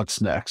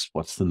what's next?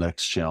 What's the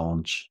next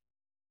challenge?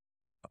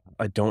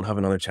 I don't have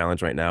another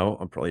challenge right now.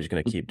 I'm probably just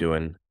going to keep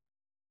doing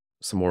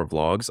some more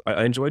vlogs.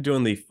 I enjoy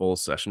doing the full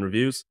session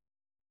reviews.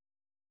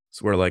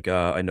 So where like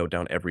I note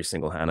down every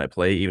single hand I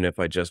play, even if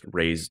I just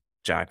raise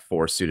Jack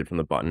 4 suited from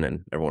the button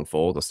and everyone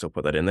folds, I'll still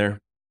put that in there.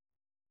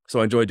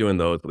 So I enjoy doing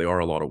those, but they are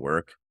a lot of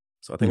work.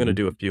 So I think I'm Mhm. gonna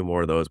do a few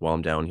more of those while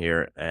I'm down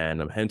here,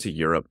 and I'm heading to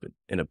Europe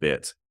in a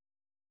bit.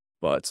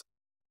 But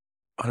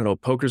I don't know,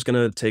 poker's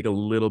gonna take a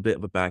little bit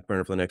of a back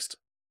burner for the next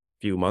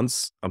few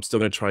months. I'm still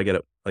gonna try to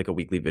get like a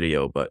weekly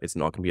video, but it's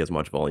not gonna be as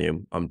much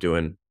volume. I'm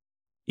doing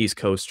East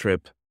Coast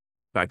trip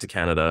back to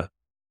Canada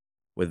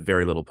with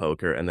very little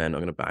poker, and then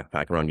I'm gonna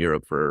backpack around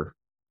Europe for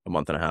a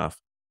month and a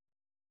half.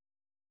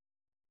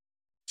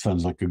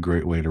 Sounds like a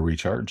great way to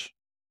recharge.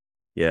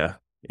 Yeah,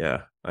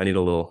 yeah. I need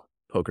a little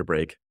poker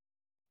break.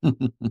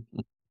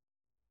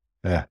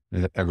 Yeah,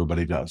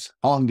 everybody does.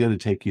 How long did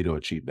it take you to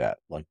achieve that?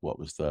 Like, what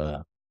was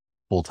the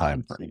full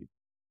time frame?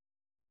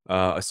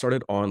 I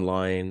started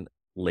online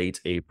late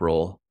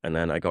April, and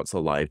then I got to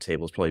the live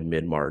tables probably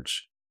mid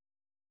March.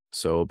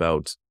 So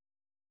about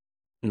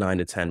 9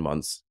 to 10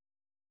 months.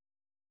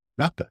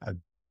 Not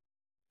bad.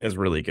 Is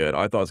really good.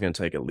 I thought it was going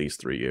to take at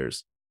least 3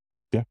 years.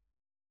 Yeah,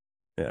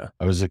 Yeah.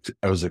 I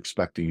was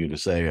expecting you to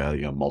say,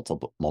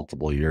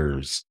 multiple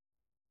years.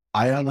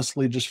 I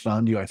honestly just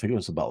found you. I think it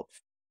was about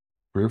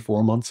 3 or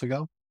 4 months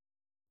ago,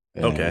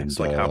 Okay. and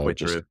So like halfway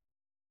just through.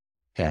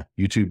 yeah,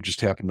 YouTube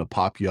just happened to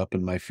pop you up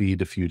in my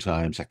feed a few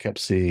times. I kept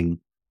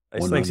seeing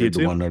Nice. Thanks, 100 to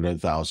YouTube.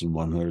 100,000,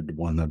 100 to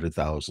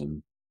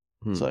 100,000.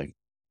 It's Hmm. like,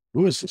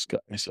 who is this guy?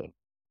 So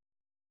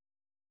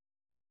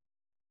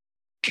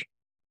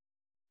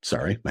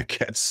sorry, my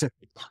cat's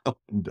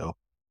window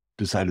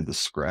decided to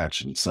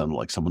scratch and sound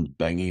like someone's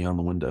banging on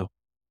the window.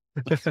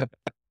 Gotta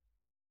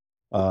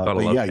But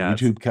love yeah,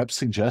 cats. YouTube kept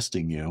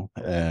suggesting you,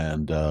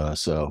 and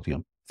so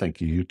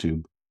thank you,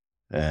 YouTube.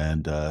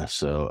 And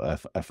so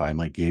I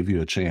finally gave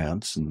you a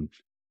chance, and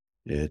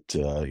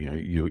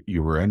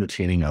you were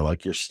entertaining. I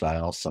like your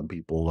style. Some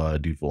people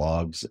do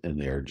vlogs, and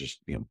they're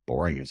just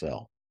boring as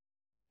hell.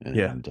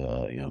 Yeah.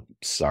 And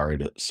sorry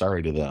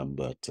to them,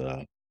 but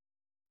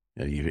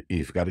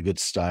you've got a good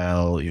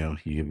style.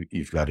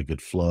 You've got a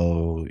good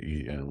flow.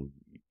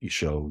 You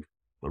show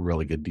a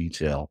really good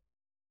detail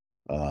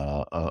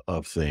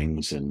of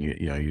things, and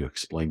you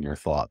explain your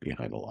thought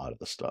behind a lot of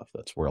the stuff.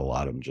 That's where a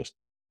lot of them just,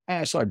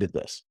 so I did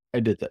this, I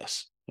did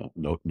this.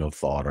 No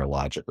thought or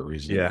logic or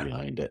reasoning Yeah.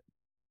 behind it,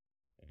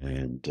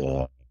 and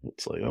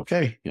it's like,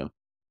 okay,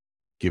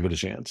 give it a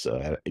chance.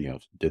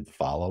 Did the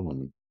follow,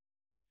 and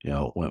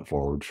went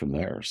forward from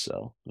there.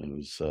 So it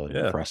was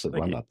Yeah. impressive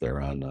Thank run you. up there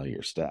on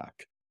your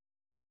stack.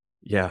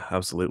 Yeah,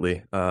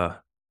 absolutely. I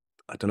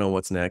don't know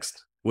what's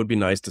next. Would be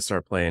nice to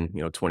start playing,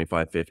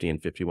 25, 50,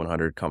 and 50,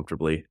 100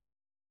 comfortably,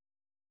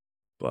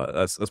 but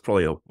that's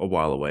probably a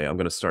while away. I'm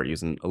gonna start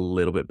using a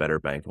little bit better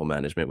bankroll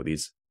management with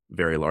these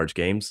very large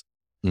games.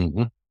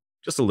 Hmm.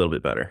 Just a little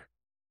bit better.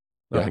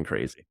 Yeah. Nothing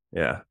crazy.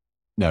 Yeah.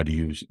 Now, do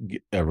you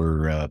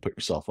ever put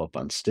yourself up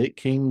on Stake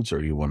Kings, or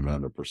are you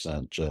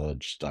 100%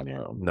 just on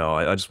your own? No,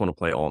 I just wanna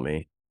play all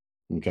me.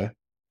 Okay.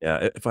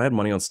 Yeah, if I had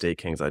money on Stake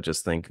Kings, I'd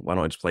just think, "Why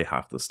don't I just play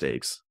half the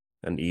stakes?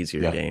 An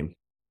easier Yeah. game."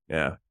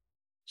 Yeah.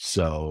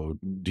 So,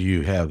 do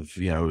you have,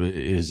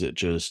 is it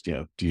just,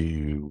 do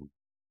you,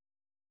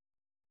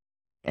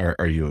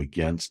 are you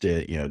against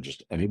it?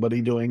 Just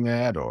anybody doing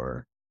that,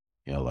 or,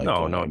 like,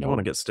 No, no, if you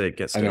wanna get staked,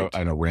 get I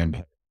staked.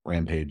 know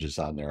Rampage is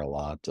on there a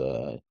lot,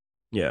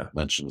 Yeah.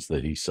 mentions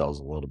that he sells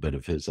a little bit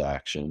of his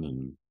action,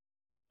 and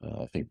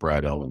I think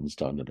Brad Owen's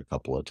done it a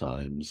couple of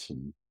times,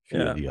 and a few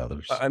of Yeah. the I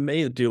others. I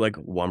may do, like,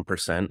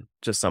 1%,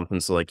 just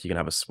something so, like, you can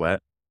have a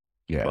sweat,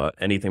 Yeah. but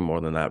anything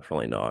more than that,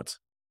 probably not.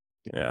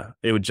 Yeah.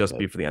 It would just Yeah.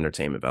 be for the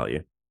entertainment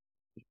value.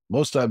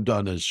 Most I've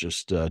done is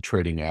just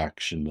trading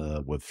action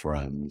with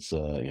friends,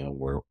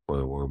 where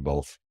we're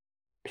both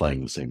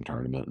playing the same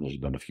tournament. And there's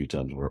been a few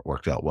times where it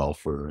worked out well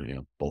for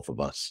both of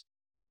us,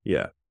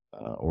 Yeah.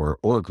 or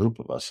a group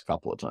of us a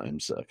couple of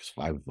times, because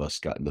five of us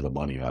got into the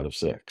money out of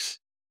six.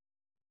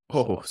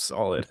 Oh, So,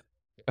 solid.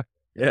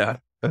 Yeah.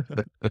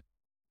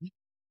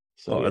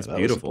 so Oh, yeah, that's that was a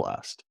beautiful.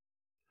 blast.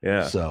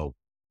 Yeah. So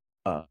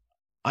uh,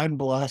 I'm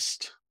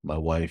blessed. My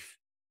wife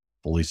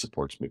fully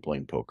supports me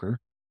playing poker,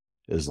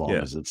 as long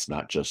Yeah. as it's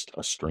not just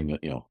a string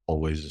of,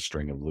 always a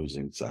string of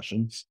losing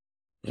sessions.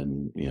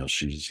 And,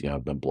 she's,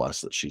 I've been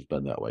blessed that she's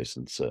been that way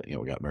since,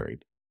 we got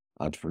married.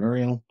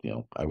 Entrepreneurial,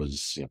 I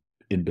was,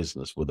 in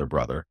business with her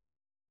brother.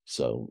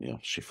 So,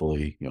 she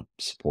fully,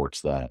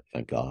 supports that.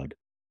 Thank God.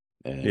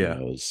 And, Yeah.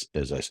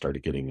 as I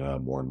started getting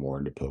more and more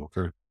into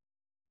poker,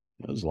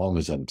 as long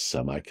as I'm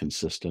semi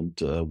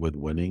consistent with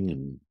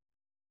winning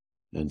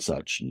and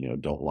such,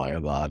 don't lie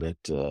about it.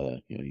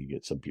 You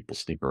get some people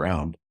sneak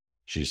around.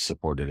 She's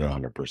supported it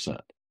 100%.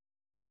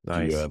 Do you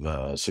Nice. have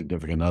a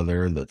significant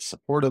other that's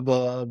supportive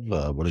of?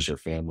 What does your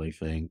family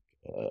think?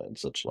 And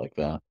such like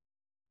that.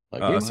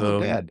 Like, hey, Uh, mom, so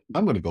dad,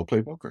 I'm going to go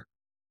play poker.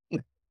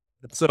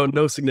 so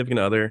no significant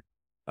other.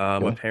 My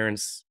Yeah,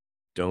 parents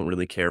don't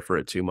really care for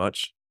it too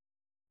much,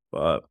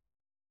 but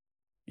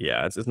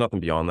yeah, it's nothing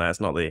beyond that. It's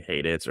not they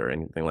hate it or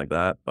anything like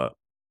that, but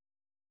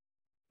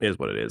it is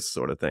what it is,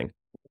 sort of thing.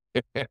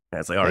 hey, And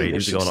it's like, all right, you're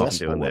you're going off and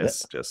successful doing with it.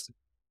 this. Just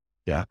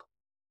Yeah,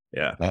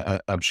 yeah,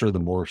 I'm sure the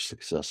more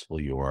successful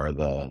you are,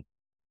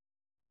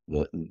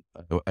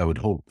 I would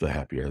hope the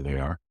happier they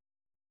are.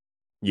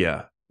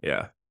 yeah,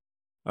 yeah.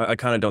 I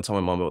kind of don't tell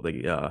my mom about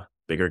the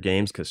bigger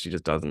games because she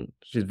just doesn't.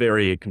 She's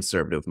very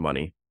conservative with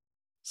money,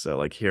 so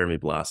like hearing me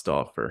blast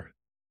off for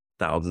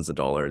thousands of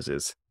dollars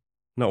is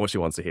not what she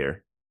wants to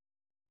hear.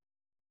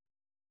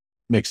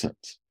 Makes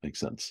sense. Makes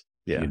sense.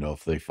 Do you Yeah, know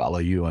if they follow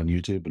you on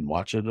YouTube and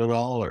watch it at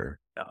all, or?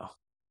 no,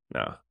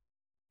 no.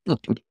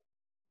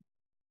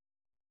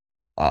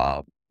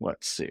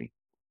 Let's see.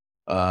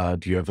 Do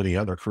you have any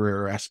other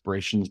career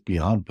aspirations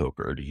beyond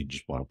poker, or do you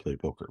just want to play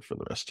poker for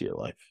the rest of your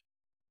life?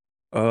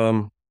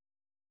 Um,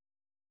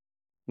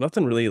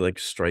 Nothing really like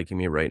striking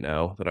me right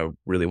now that I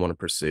really want to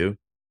pursue.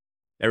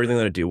 Everything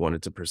that I do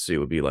wanted to pursue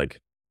would be like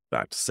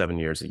back to 7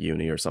 years of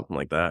uni or something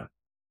like that.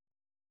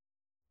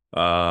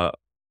 Uh,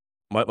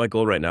 my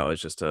goal right now is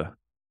just to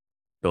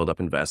build up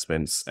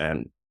investments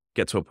and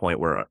get to a point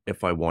where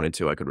if I wanted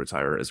to, I could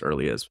retire as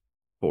early as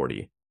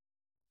 40.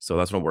 So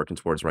that's what I'm working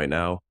towards right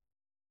now.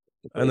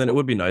 And Very then it cool.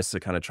 would be nice to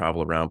kind of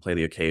travel around, play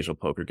the occasional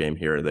poker game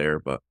here or there.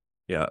 But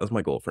yeah, that's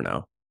my goal for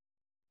now.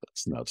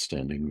 That's an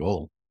outstanding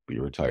goal. Be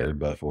Yeah. retired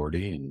by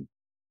 40 and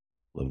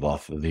live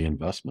off of the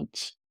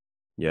investments.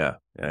 Yeah.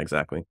 Yeah,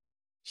 exactly.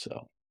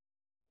 So,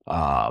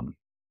 um,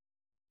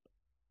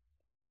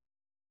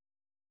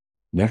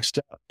 next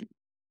up,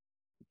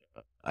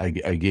 I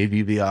gave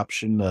you the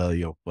option,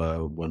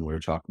 when we were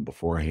talking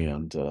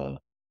beforehand,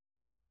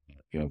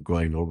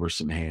 going over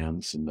some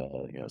hands,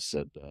 and,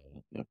 said,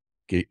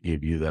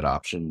 gave you that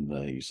option.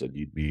 You said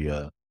you'd be,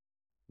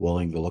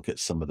 willing to look at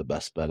some of the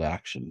best bet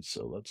actions.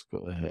 So let's go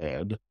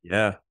ahead,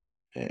 Yeah.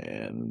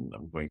 and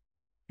I'm going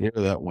here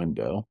that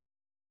window.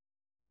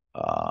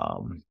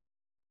 Um,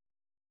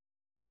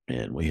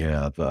 and we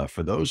have,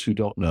 for those who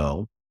don't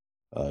know,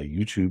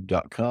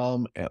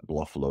 youtube.com at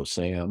Bluffalo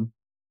Sam.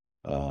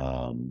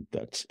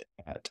 That's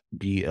at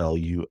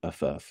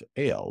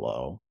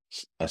BLUFFALO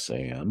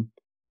SAM.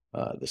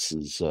 This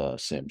is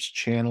Sam's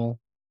channel.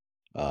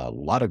 A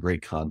lot of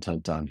great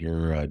content on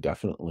here.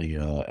 Definitely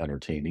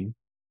entertaining.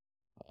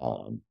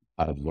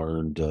 I've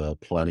learned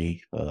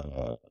plenty,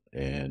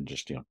 and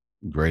just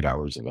great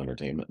hours of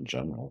entertainment in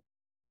general.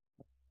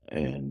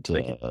 And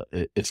Thank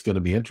you. it's going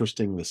to be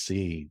interesting to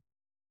see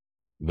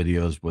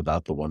videos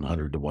without the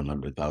 100 to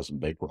 100,000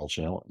 bankroll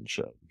challenge,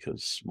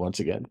 because once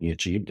again he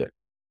achieved it.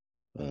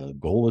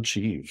 Goal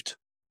achieved.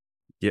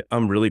 Yeah.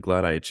 I'm really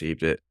glad I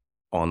achieved it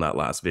on that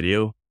last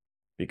video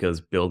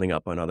because building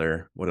up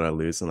another, what did I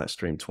lose on that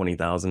stream?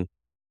 20,000.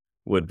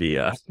 would be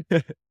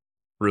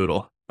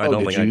brutal. I Oh,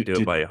 don't think I could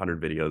do it by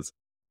 100 videos.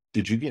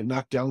 did you get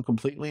knocked down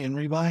completely in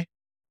rebuy?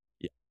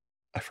 Yeah.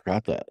 I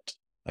forgot that.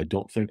 I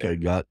don't think I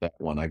got that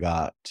one. I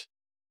got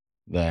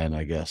then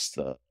I guess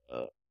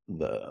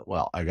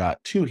I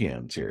got two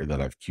hands here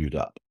that I've queued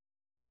up.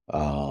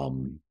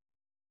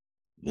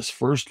 This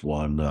first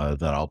one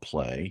that I'll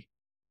play,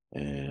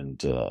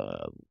 and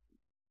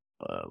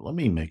let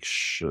me make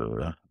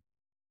sure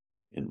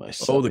in my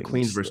settings. Oh, the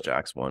Queens versus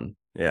Jacks one.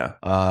 Yeah.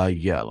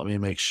 Yeah, let me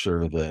make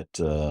sure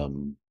that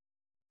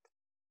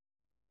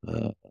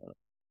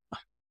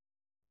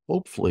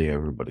hopefully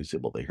everybody's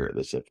able to hear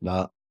this. If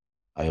not,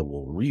 I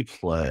will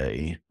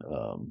replay.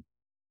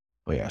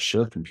 Oh yeah,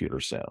 share computer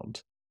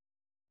sound.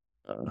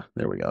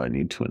 There we go. I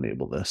need to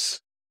enable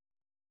this.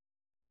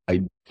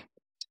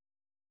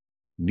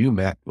 New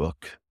MacBook.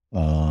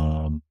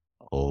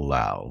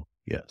 Allow.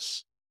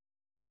 Yes.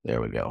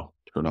 There we go.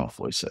 Turn off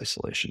voice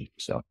isolation.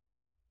 So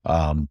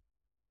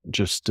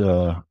just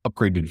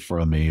upgraded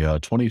from a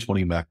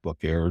 2020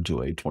 MacBook Air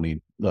to a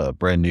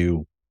brand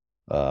new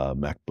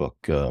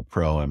MacBook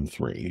Pro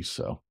M3.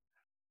 So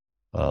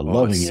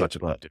loving it.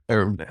 But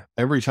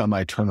every time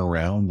I turn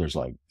around, there's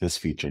like, this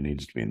feature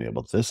needs to be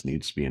enabled. This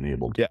needs to be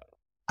enabled. Yeah.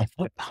 I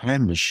thought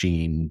Time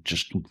Machine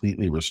just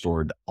completely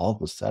restored all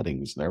the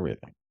settings and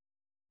everything.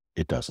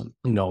 It doesn't.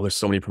 No, there's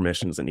so many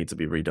permissions that need to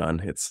be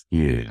redone. It's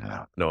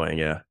annoying.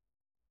 Yeah.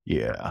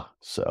 Yeah.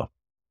 So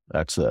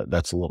that's a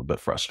little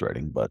bit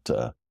frustrating, but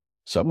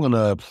so I'm going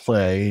to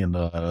play and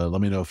let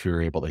me know if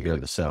you're able to hear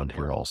the sound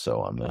here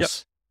also on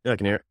this. Yep. Yeah, I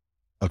can hear it.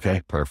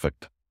 Okay,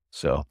 perfect.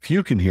 So if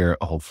you can hear,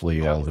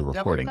 hopefully the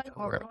recording.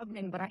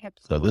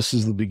 So this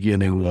is the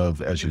beginning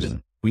of, as you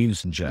said,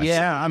 Queens and Jacks.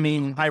 Yeah, I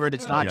mean, Hybrid,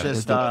 it's not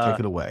just take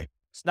it away.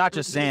 It's not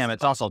just Sam,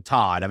 it's also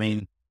Todd. I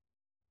mean,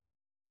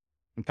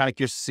 I'm kind of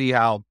curious to see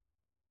how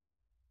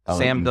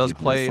Sam does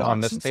play on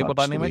this table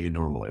dynamic. You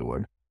normally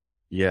would.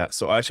 Yeah,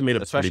 so I actually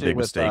made a pretty big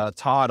mistake.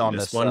 Todd on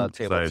this one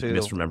table I too.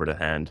 misremembered a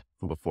hand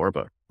from before,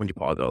 but when you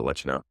pause, I'll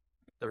let you know.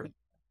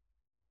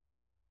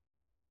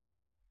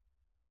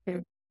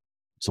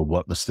 So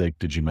what mistake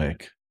did you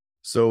make?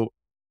 So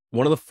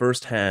one of the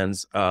first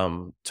hands,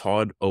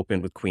 Todd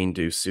opened with Queen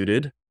Deuce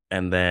suited,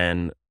 and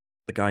then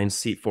the guy in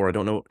seat 4, I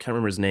can't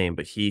remember his name,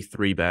 but he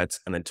 3-bets,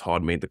 and then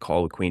Todd made the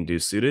call with Queen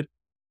Deuce suited.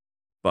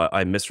 But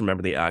I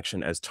misremembered the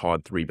action as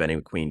Todd 3-betting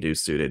with Queen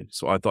Deuce suited.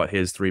 So I thought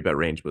his 3-bet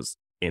range was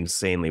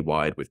insanely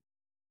wide with,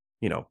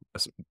 a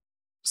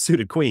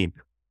suited queen.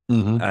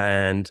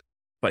 Mm-hmm.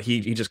 But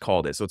he just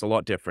called it. So it's a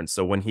lot different.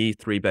 So when he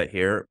 3-bet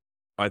here,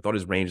 I thought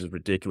his range was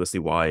ridiculously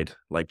wide,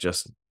 like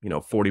just,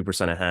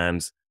 40% of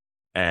hands.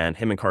 And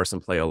him and Carson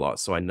play a lot.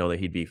 So I know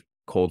that he'd be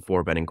cold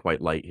 4-betting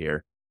quite light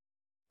here.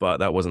 But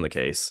that wasn't the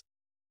case.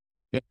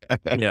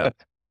 Yeah.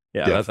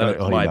 That's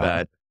my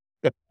bad.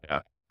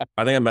 Yeah.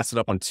 I think I messed it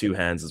up on 2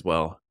 hands as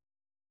well.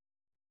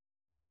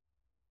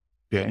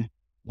 Okay.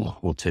 Well,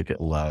 we'll take it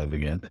live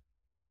again.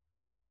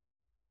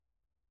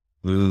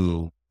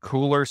 Ooh,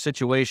 cooler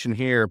situation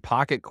here.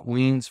 Pocket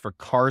queens for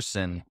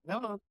Carson.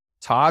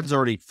 Todd's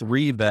already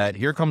 3-bet.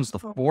 Here comes the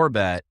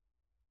 4-bet.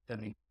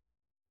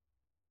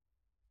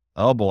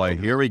 Oh boy,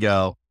 here we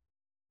go.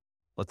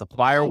 Let the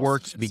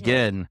fireworks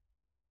begin.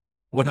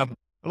 What happened?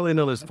 How do they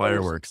know there's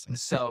fireworks?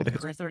 So I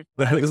think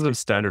this is a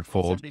standard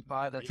fold.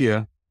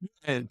 Yeah.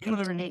 Well,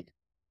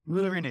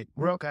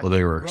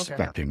 they were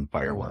expecting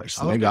fireworks.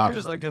 They got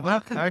it.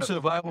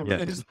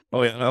 Yeah.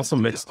 Oh yeah, I also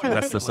messed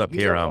this up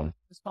here. I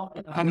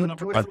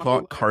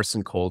thought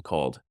Carson cold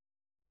called.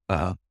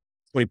 When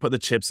he put the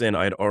chips in,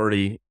 I'd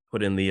already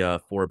put in the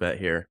 4-bet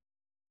here,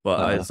 but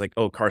I was like,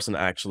 oh, Carson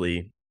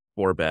actually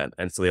 4-bet,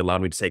 and so they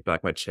allowed me to take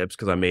back my chips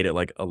because I made it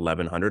like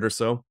 1100 or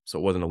so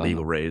it wasn't a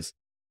legal raise.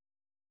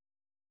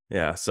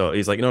 Yeah, so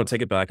he's like, no,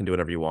 take it back and do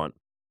whatever you want.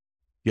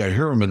 Yeah, I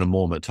hear him in a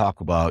moment talk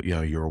about,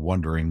 you were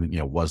wondering,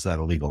 was that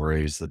a legal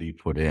raise that he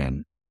put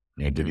in?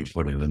 Did he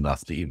put in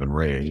enough to even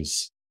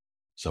raise?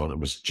 So it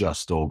was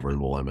just over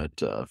the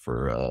limit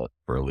for a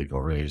legal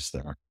raise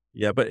there.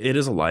 Yeah, but it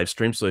is a live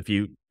stream, so if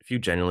you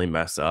genuinely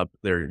mess up,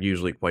 they're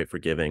usually quite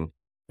forgiving.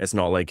 It's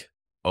not like,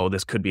 oh,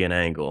 this could be an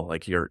angle.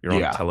 Like you're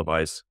on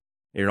televised.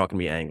 You're not going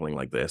to be angling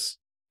like this.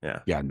 Yeah.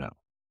 Yeah, no.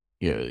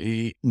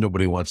 Yeah,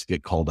 nobody wants to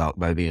get called out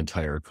by the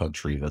entire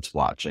country that's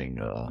watching.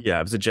 Yeah,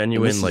 it was a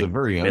genuine, this is like, a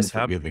very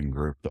mishap. unforgiving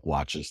group that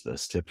watches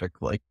this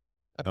typically.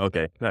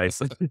 Okay,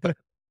 nice.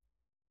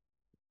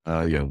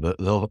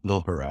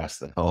 They'll harass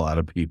the hell out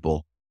of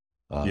people.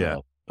 Yeah,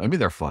 I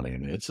mean they're funny.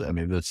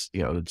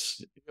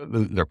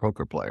 They're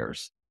poker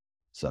players.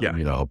 So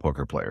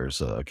poker players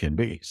can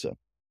be. So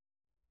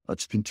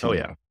let's continue. Oh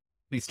yeah.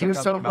 He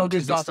was so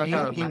focused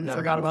on he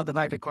forgot about the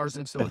fact that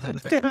Carson still had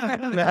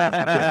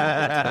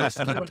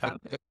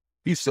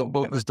He's so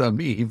focused on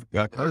me, he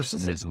forgot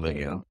Carson is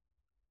there.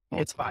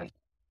 It's fine.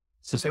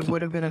 So it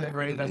would have been a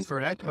raise, that's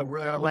correct, but we're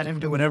going to let him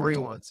do whatever he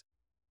wants.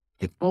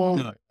 Do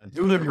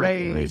the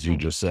raise. As you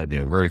just said,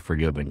 very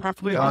forgiving. Yeah.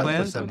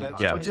 It's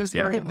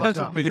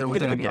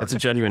a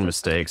genuine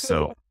mistake,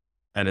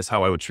 and it's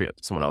how I would treat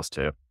someone else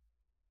too.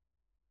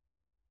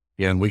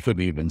 Yeah, and we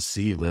couldn't even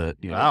see the.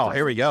 Wow,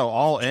 here we go.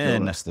 All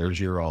in. There's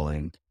your all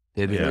in.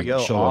 They Here we go.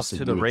 show Off us that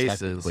to the you had races.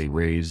 technically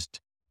raised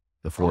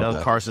the four.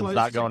 No, Carson's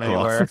not going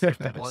anywhere. So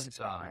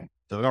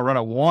we're going to run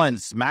it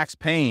once. Max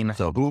Payne.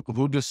 So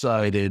who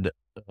decided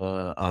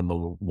on the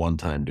one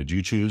time? Did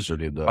you choose or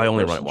did the I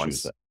only run person it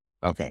choose once. that?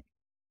 Okay.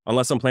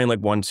 Unless I'm playing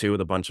like 1-2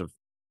 with a bunch of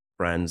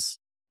friends,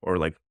 or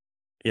like,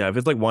 yeah, if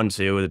it's like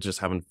 1-2, it's just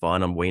having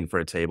fun. I'm waiting for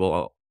a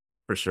table.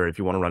 For sure, if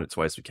you want to run it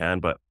twice, we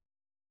can. But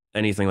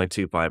anything like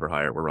 2-5 or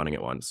higher, we're running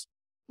it once.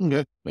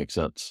 Okay, makes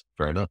sense.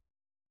 Fair enough.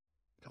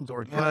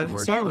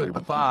 Start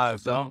with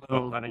 5.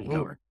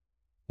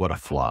 What a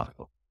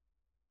flop.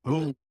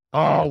 Oh,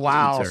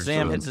 wow. Turns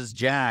Sam on. hits his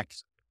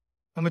jacks.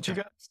 How much you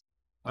got?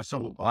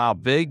 Wow,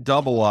 big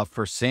double up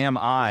for Sam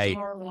I.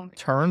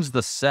 Turns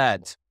the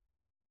set.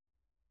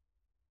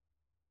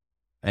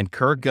 And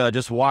Kirk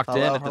just walked in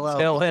at the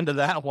tail end of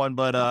that one.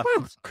 But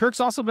Kirk's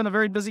also been a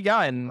very busy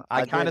guy, and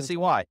I kind of see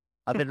why.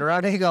 I've been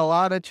running a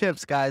lot of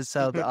chips, guys.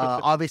 So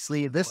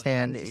obviously this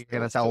hand, you're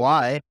going to tell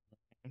why.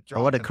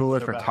 Or what a cooler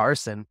for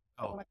Carson.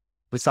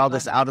 We saw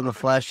this out in the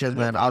flesh, and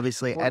then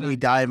obviously any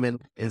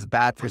diamond is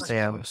bad for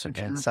Sam.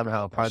 And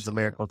somehow finds a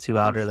miracle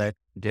 2-outer there.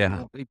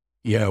 Yeah.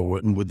 Yeah,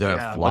 with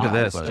that flop. Look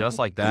at this. but- Just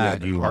like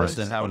that. you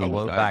Carson are- having to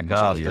load diamonds back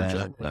up. out of your and-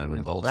 jet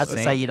diamond bolts. That's the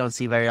Sam- sight you don't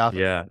see very often.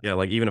 Yeah, yeah.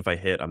 Like even if I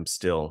hit, I'm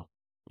still,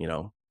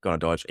 gonna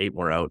dodge 8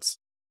 more outs.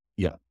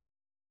 Yeah,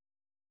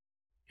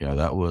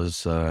 that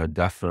was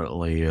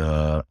definitely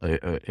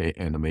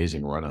an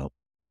amazing run out.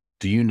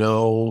 Do you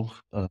know?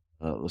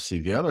 Let's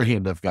see. The other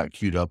hand I've got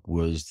queued up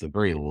was the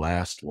very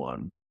last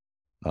one.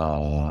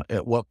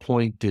 At what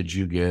point did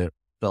you get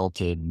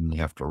belted and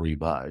have to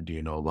rebuy? Do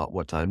you know about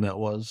what time that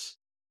was?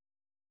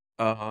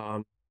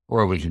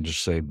 Or we can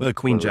just say The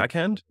Queen Jack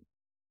hand.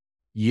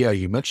 Yeah,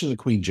 you mentioned the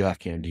Queen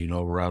Jack hand. Do you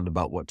know around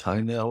about what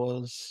time that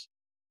was?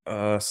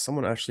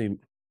 Someone actually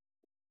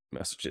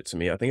messaged it to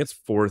me. I think it's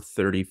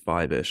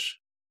 4:35 ish.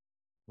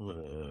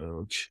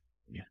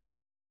 Yeah.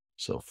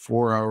 So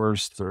 4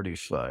 hours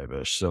 35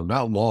 ish. So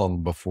not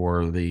long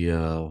before the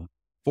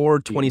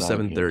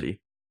 4:27:30.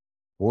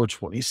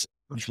 4:27.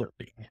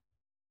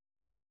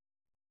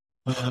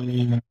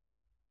 Yeah.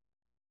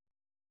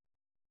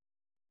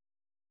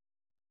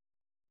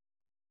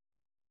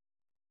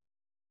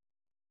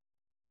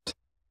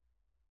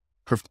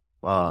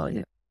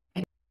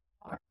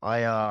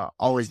 I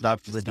always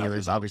knock for the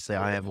dealers. Obviously,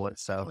 I am one,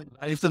 so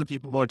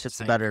more tips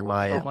the better in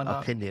my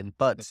opinion.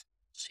 But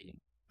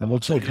It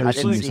looks like I didn't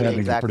Carson's see having a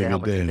exactly pretty how good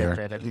much day he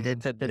there. did. He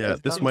did Yeah,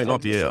 this might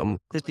not be it. I'm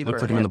 50 gonna per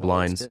put him in the hand.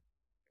 blinds.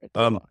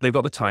 They've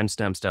got the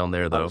timestamps down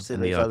there though Obviously,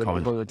 in there's the other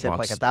comment people who tip like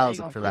box.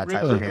 1,000 for that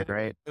type of hand,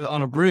 right?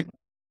 On a brick.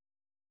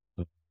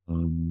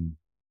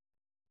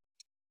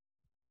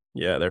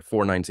 Yeah, they're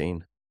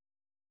 4:19.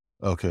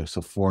 Okay,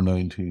 so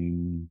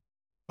 419.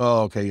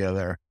 Oh, okay, yeah,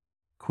 there.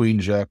 Queen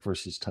Jack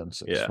versus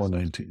 10-6, Yeah.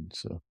 419.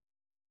 So,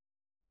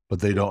 but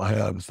they don't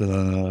have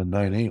the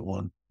 9-8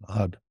 one.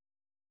 Odd.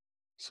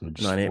 So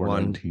just 9-8 one.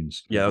 419.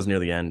 Yeah, that was near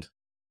the end.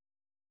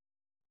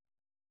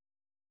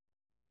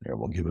 Yeah,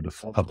 we'll give it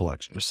a couple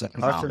extra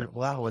seconds. Carson,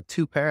 wow, with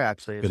 2 pair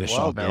actually as Finish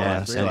well. off Now the I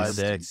last realize.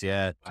 10-6,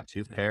 yeah.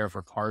 2 pair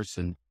for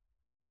Carson.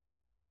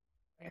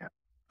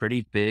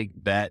 Pretty big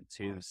bet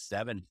too.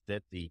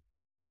 750.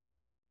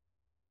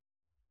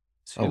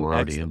 Oh, we're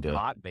already 2x the into-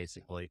 pot,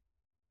 basically.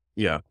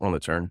 Yeah, we're on the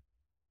turn.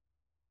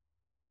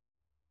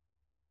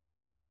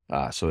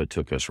 So it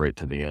took us right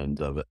to the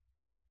end of it.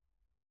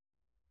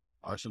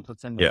 Carson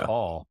puts in the Yeah.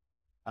 call.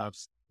 I'm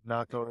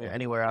not going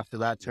anywhere after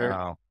that turn.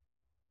 Wow.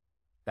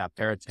 That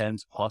pair of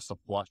 10s plus a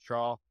flush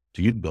draw.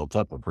 So you'd built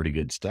up a pretty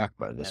good stack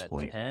by this And a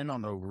point. 10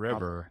 on the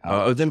river.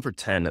 I was in for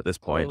 10 at this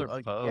point.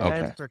 Polar foe.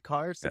 Again, Okay. for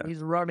Carson, Yeah. he's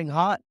running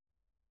hot.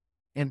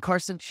 And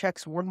Carson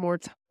checks one more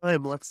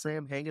time. Lets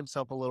Sam hang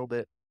himself a little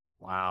bit.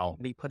 Wow.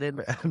 And he put in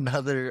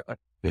another,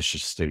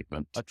 Vicious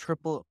statement. a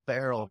triple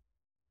barrel.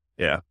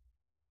 Yeah.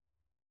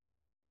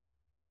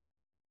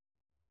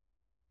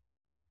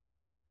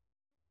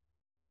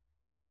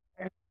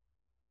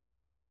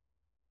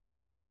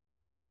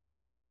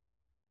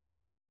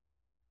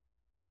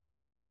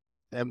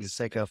 I'm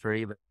sicko for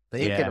even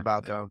thinking Yeah.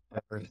 about going.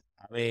 I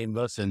mean,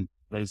 listen,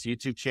 this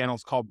YouTube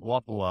channel's called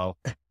Bluffalo.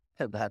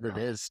 That it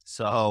is.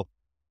 So,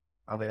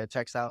 I mean, it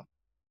checks out.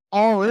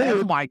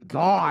 oh my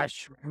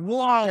gosh.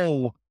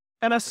 Whoa.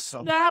 And a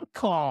snap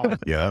call.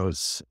 Yeah, that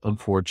was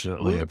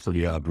unfortunately a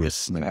pretty obvious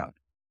snap.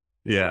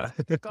 Yeah.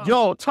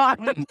 Yo, Todd.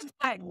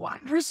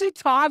 You see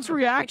Todd's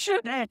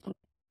reaction?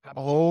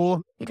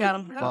 Oh,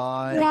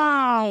 My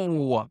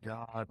wow.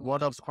 God,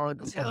 what a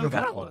punch.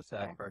 What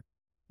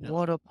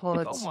What a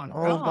punch. Oh my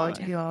Oh my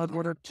God. God,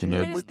 what a You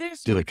know, two. do the could've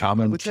just felt like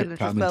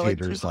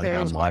commentators two like on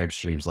pairs. live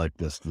streams like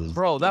this?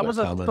 Bro, that was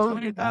a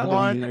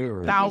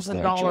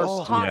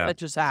 $31,000 top Yeah. that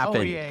just Oh,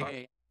 happened.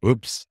 yeah.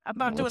 Oops. I'm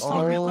about to do a Oh,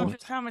 song.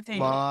 Commentating.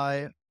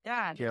 My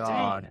God.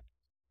 God.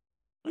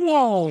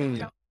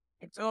 Whoa.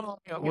 It's all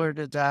Where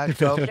did that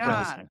go?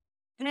 God.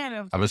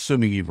 Damn. I'm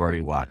assuming you've already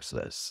watched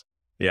this.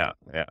 Yeah.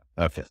 Yeah.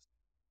 Okay.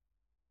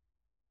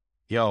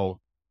 Yo.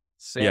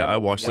 Sam Yeah, I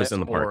watched this in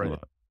the went for parking it.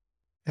 lot.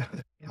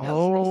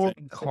 Oh,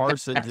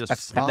 Carson just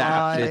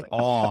snapped it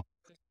off.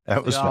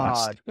 That was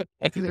God.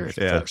 fast.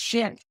 Yeah.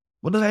 Shit.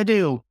 What did I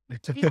do?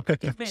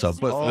 So,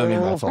 but I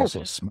mean, that's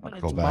also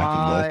smart. Go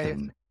back and look.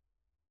 And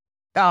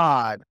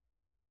God.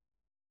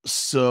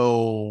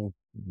 so,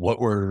 what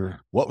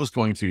was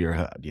going through your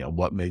head?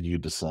 What made you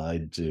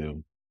decide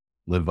to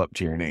live up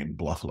to your name,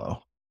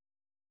 Bluffalo?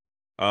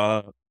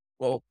 Well,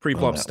 On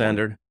pre-flop that one.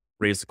 standard,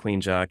 raise the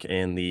queen jack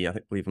in the, I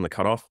believe in the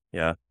cutoff.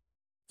 Yeah.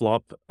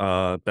 Flop,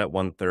 bet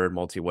 1/3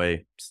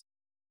 multi-way.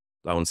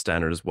 That one's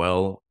standard as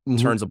well.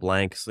 Mhm. Turns a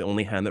blank. It's the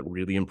only hand that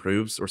really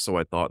improves, or so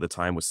I thought at the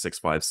time, was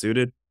 6-5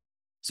 suited.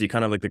 So you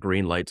kind of have like the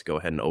green light to go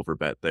ahead and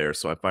overbet there.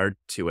 So I fired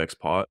 2x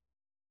pot,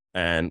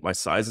 and my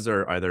sizes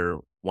are either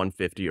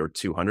 150 or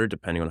 200,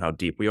 depending on how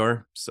deep we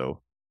are.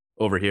 So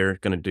over here,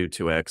 going to do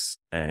 2x,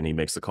 and he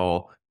makes the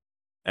call.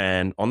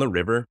 And on the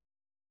river,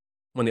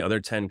 when the other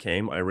 10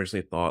 came, I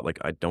originally thought, like,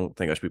 I don't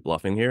think I should be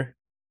bluffing here.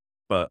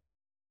 But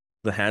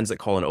the hands that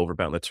call an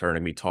overbet on the turn are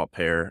going to be top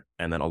pair,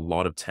 and then a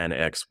lot of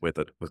 10x with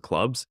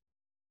clubs.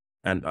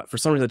 And for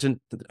some reason,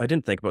 I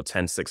didn't think about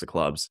 10-6 of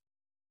clubs,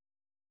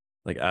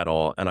 like, at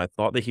all. And I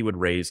thought that he would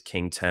raise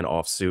king 10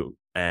 offsuit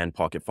and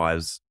pocket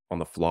fives on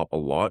the flop a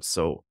lot.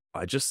 So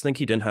I just think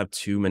he didn't have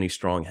too many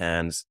strong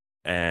hands,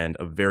 and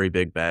a very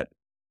big bet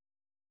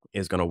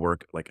is going to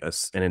work like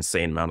an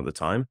insane amount of the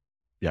time.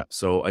 Yeah.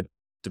 So I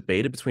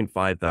debated between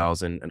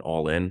 5,000 and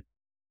all in.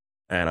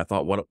 And I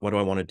thought, what do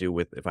I want to do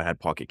with if I had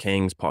pocket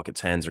kings, pocket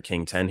tens, or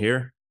king 10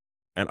 here?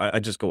 And I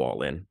just go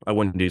all in. I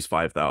wouldn't use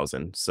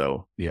 5,000.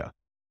 So Yeah.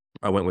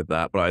 I went with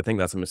that. But I think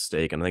that's a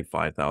mistake. And I think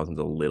 5,000 is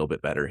a little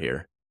bit better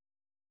here.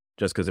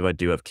 Just because if I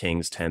do have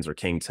kings, tens, or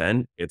king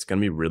 10, it's going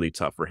to be really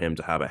tough for him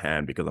to have a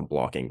hand because I'm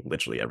blocking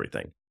literally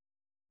everything.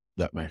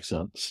 That makes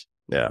sense.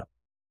 Yeah.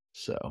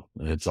 So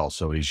it's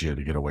also easier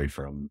to get away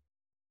from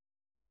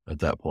at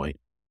that point.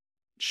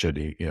 Should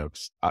he,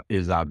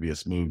 his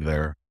obvious move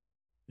there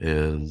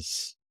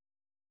is,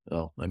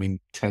 well, I mean,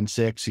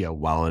 10-6,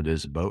 while it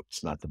is a boat,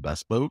 it's not the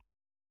best boat.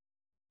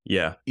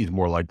 Yeah. He's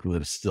more likely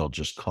to still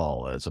just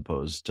call as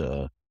opposed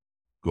to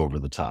go over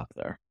the top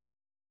there.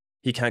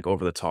 He can't go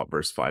over the top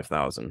versus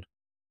 5,000.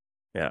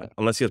 Yeah.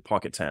 Unless he has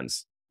pocket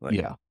tens. Like,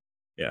 Yeah.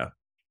 Yeah.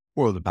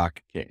 Or the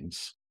pocket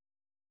kings.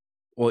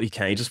 Well, he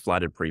can't. He just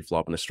flatted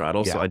pre-flop in the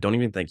straddle. So Yeah. I don't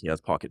even think he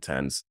has pocket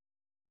tens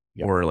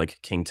or like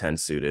king 10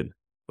 suited.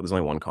 But there's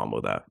only one combo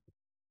of that.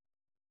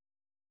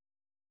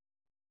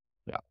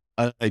 Yeah.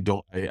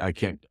 I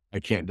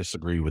can't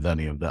disagree with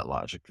any of that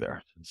logic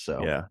there.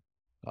 So Yeah.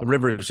 The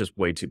river is just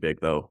way too big,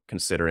 though,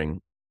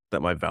 considering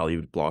that my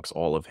value blocks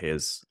all of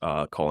his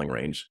calling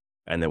range.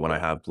 And then when I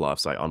have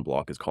bluffs, I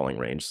unblock his calling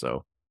range.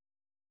 So,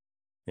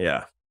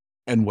 yeah.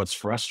 And what's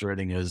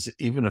frustrating is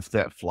even if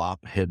that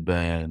flop had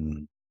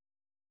been,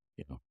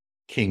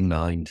 king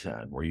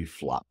 9-10, where you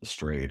flop the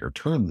straight or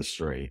turn the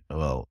straight,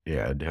 well,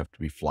 yeah, it'd have to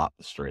be flop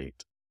the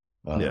straight.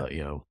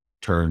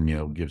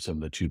 Turn, gives him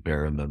the 2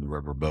 pair and then the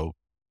river boat.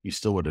 You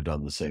still would have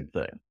done the same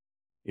thing,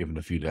 even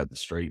if you'd had the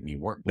straight and you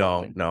weren't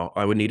bluffing. No.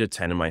 I would need a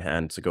 10 in my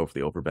hand to go for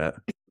the overbet.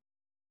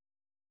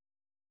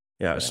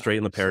 Yeah, straight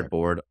in the paired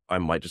board, I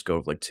might just go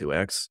with like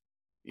 2x.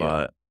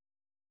 But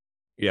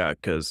yeah,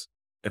 because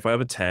if I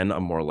have a 10,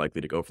 I'm more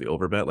likely to go for the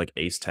overbet, like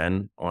ace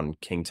 10 on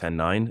king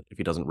 10-9 if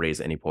he doesn't raise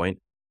at any point.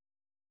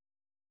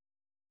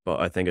 But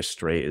I think a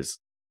straight is,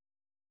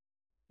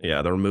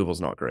 the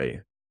removal's not great.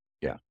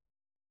 Yeah.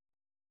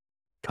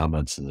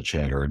 Comments in the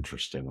chat are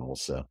interesting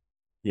also.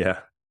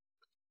 Yeah.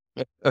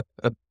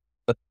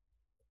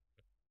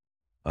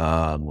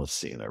 Let's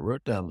see. And I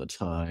wrote down the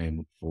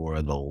time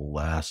for the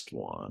last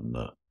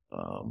one.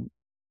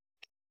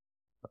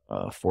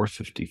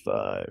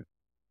 4:55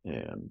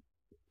 and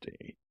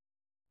 50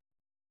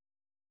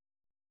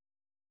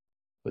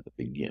 for the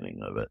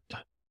beginning of it.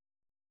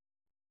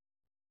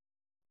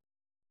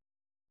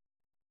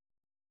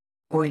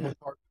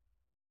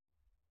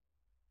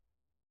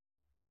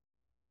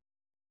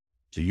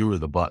 So you were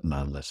the button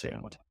on this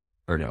hand,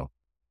 or no?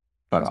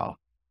 No,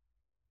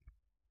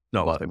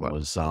 button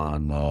was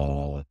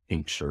on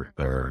pink shirt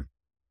there.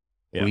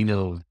 Yeah. Queen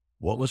of,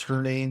 what was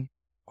her name?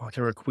 Oh,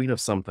 they were a queen of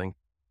something.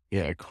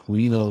 Yeah,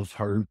 Queen of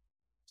Hearts.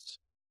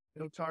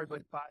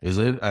 Is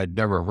it? I'd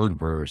never heard of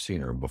her or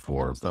seen her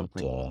before, but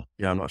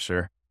Yeah, I'm not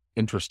sure.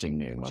 interesting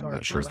name. I'm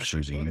not sure if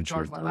she's a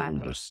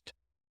YouTuber or just.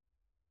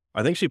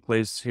 I think she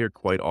plays here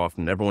quite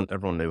often.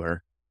 Everyone knew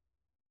her.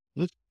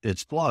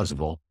 It's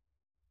plausible.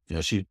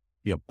 She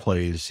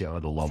plays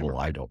at a level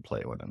I don't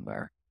play when I'm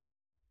there.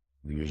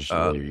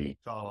 Usually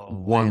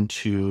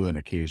 1-2 and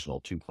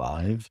occasional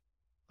 2-5.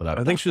 But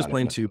I think she was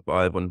playing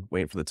 2-5 when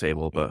waiting for the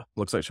table, but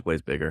looks like she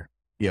plays bigger.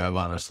 Yeah, I've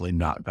honestly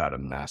not got a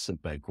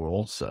massive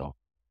bankroll, so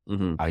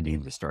I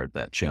need to start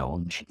that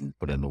challenge and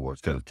put in the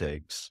work that it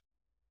takes.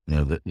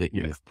 That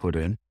you've put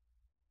in.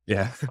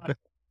 Yeah.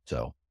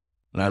 So,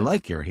 and I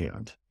like your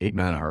hand,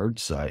 8-9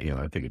 hearts. I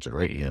think it's a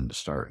great hand to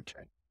start.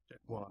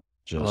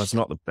 It's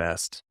not the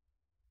best.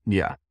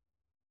 Yeah.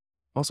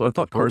 Also, I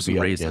thought Carson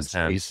raised his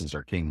hands. Aces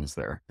or kings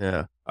there.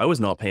 Yeah. I was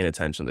not paying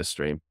attention this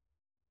stream.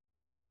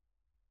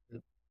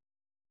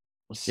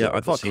 Yeah, So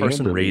I thought this hand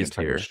Carson or the raised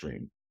entire here.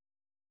 stream?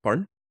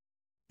 Pardon?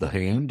 The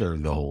hand or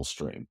the whole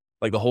stream?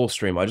 Like the whole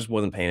stream, I just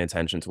wasn't paying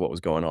attention to what was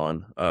going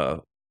on,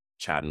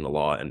 chatting a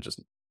lot and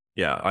just,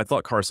 yeah, I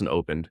thought Carson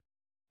opened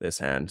this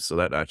hand, so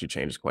that actually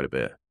changes quite a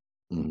bit.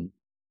 Mhm.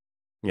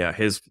 Yeah,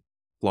 his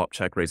flop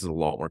check raise is a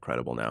lot more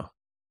credible now.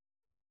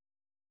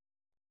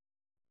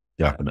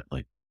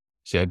 Definitely.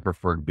 See, I'd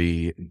prefer to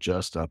be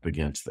just up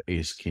against the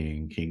ace,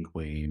 king, king,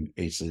 queen,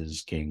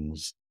 aces,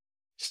 kings,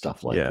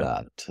 stuff like Yeah.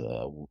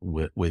 that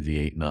with the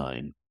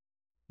 8-9.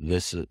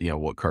 This is,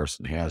 what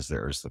Carson has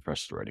there is the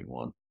frustrating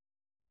one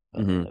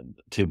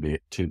to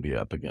be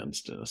up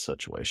against in a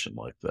situation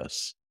like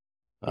this.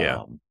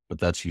 Yeah. But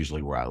that's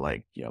usually where I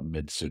like,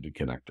 mid-suited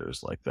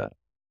connectors like that.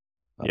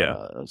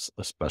 Yeah.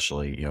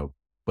 Especially,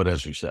 but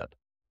as you said,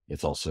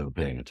 it's also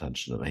paying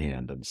attention to the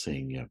hand and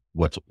seeing,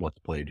 what's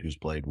played, who's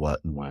played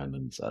what and when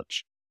and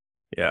such.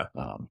 Yeah.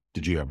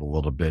 Did you have a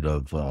little bit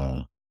of,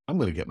 I'm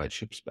going to get my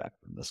chips back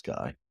from this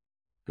guy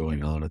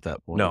going on at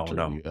that point? No, or do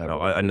no, you no. ever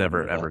I never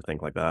remember ever that?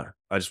 think like that.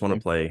 I just want to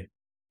Okay. play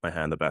my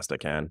hand the best I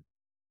can.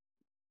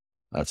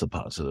 That's a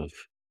positive.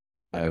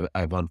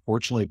 I've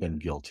unfortunately been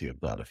guilty of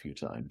that a few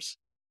times.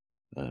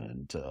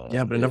 And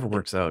Yeah, but it never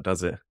works out,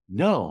 does it?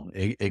 No,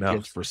 it No.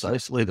 gets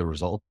precisely the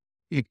result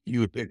you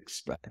would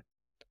expect.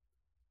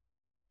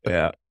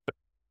 Yeah.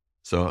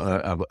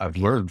 So I've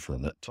learned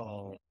from it.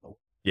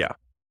 Yeah.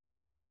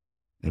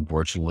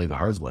 Unfortunately, the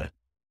hard way.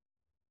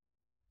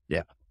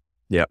 Yeah.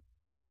 Yeah.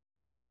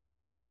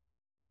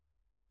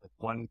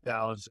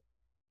 1,000.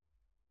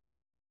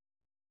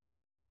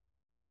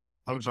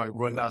 I'm sorry,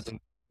 1,000.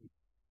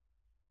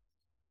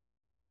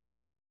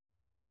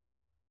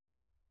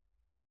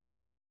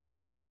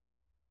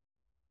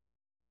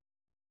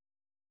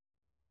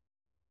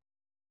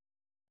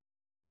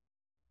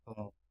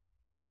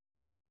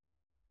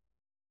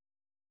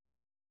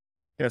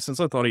 Yeah, since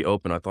I thought he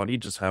opened, I thought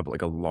he'd just have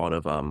like a lot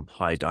of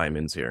high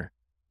diamonds here.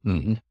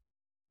 Mm-hmm.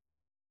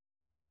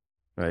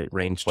 Right?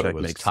 Range But it check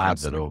was makes Todd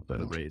sense. that The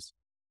opened. raise.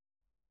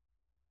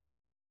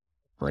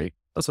 Right?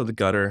 Also the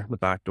gutter, the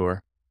back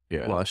door,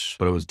 Yeah. flush.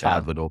 But it was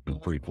Todd that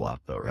opened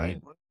pre-flop though, right?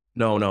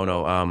 No.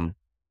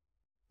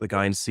 The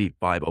guy in seat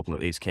 5 opened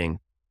with ace king.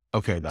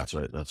 Okay, that's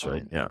right. That's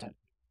right. Yeah.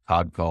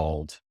 Todd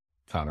called,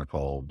 Connor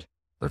called,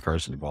 the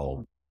person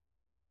called.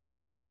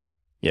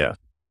 Yeah.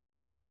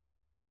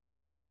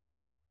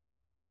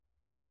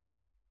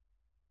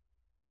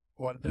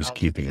 He's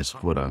keeping his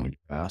foot on the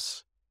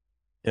gas.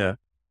 Yeah.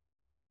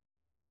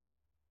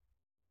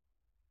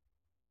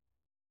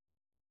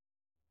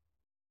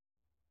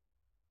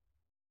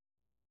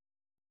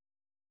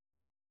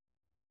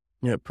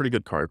 Yeah, pretty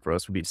good card for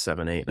us. We beat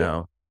 7-8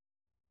 now.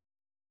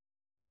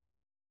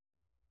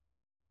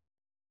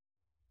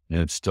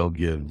 And it still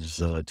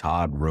gives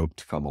Todd rope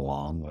to come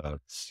along.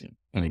 It's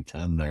any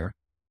 10 there.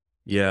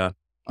 Yeah.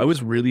 I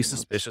was really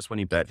suspicious when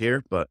he bet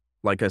here, but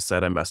like I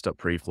said, I messed up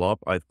pre-flop.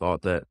 I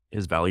thought that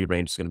his value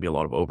range is going to be a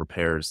lot of over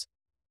pairs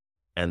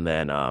and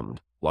then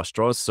flush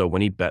draws. So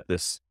when he bet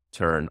this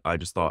turn, I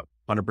just thought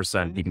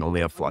 100% he can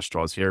only have flush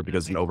draws here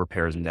because an over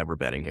pair is never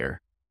betting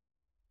here.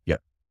 Yeah.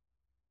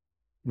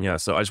 Yeah,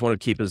 so I just want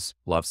to keep his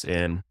bluffs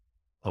in,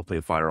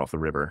 hopefully fire off the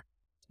river.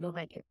 No,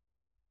 thank you.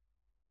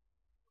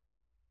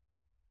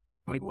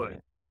 Wait, what?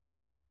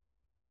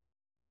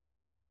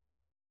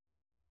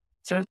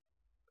 So,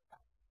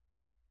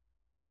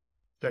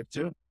 check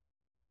 2.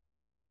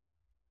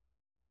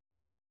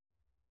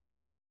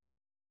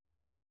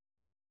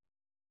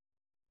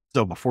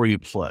 So before you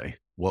play,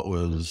 what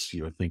was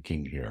your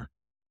thinking here?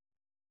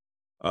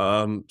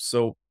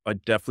 So I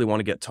definitely want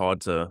to get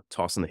Todd to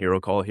toss in the hero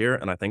call here,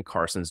 and I think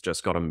Carson's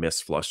just got a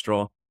missed flush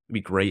draw. It'd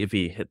be great if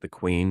he hit the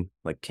queen,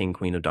 like king,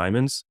 queen of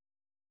diamonds,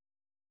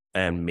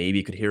 and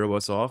maybe could hero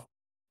us off.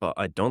 But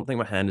I don't think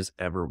my hand is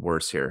ever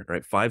worse here,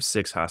 right?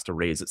 5-6 has to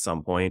raise at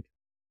some point.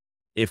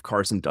 If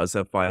Carson does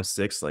have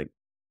 5-6, like,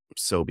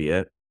 so be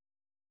it.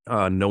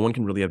 No one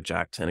can really have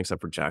Jack 10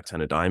 except for Jack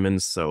 10 of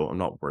diamonds, so I'm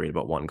not worried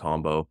about one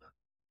combo.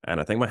 And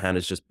I think my hand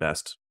is just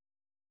best,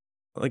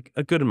 like,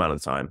 a good amount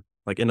of the time,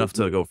 like enough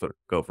to go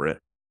for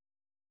it.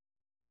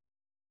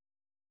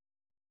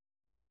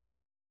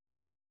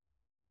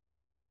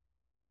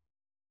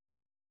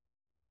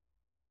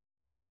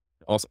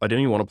 Also, I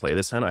didn't even want to play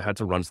this hand. I had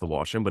to run to the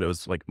washroom, but it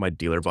was like my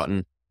dealer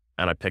button,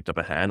 and I picked up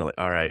a hand. I'm like,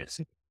 all right.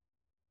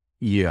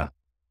 Yeah.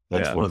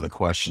 That's Yeah. one of the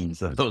questions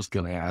that I was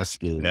going to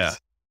ask is, Yeah.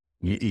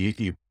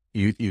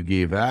 you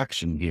gave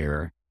action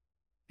here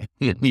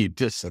and you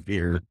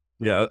disappeared.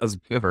 Yeah, that was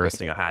the first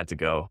thing I had to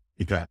go.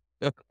 Yeah.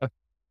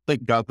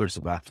 Thank God there's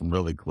a bathroom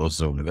really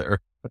close over there.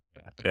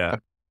 Yeah.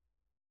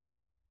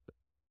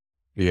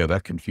 Yeah,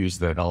 that confused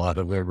the hell out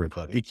of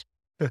everybody.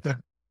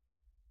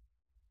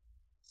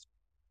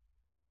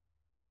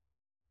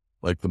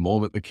 Like the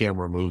moment the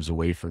camera moves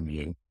away from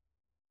you.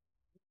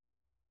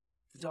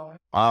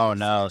 Oh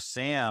no,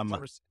 Sam.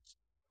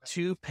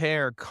 2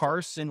 pair,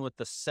 Carson with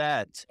the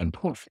set. And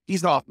poof,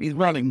 he's off. He's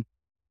running.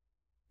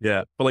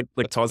 Yeah. But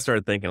like Todd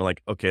started thinking,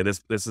 like, okay,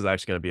 this is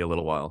actually going to be a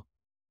little while.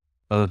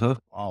 Uh-huh.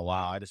 Oh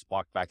wow, I just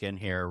walked back in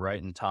here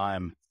right in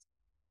time.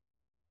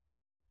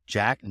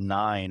 Jack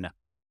 9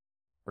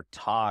 for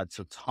Todd.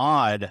 So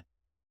Todd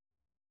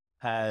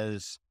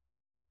has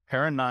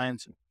pair of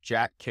nines,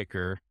 Jack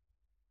kicker,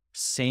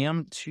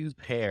 Sam 2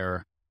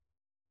 pair,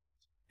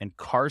 and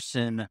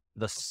Carson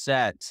the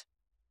set.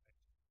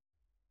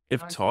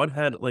 If Todd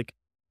had like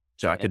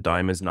Jack of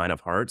diamonds, 9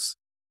 of hearts,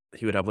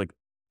 he would have like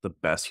the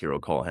best hero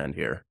call hand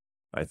here,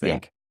 I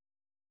think.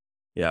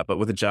 Yeah, but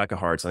with a Jack of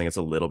hearts, I think it's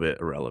a little bit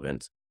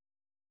irrelevant.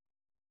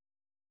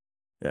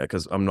 Yeah,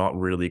 because I'm not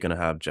really going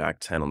to have Jack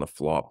 10 on the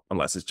flop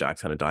unless it's Jack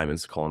 10 of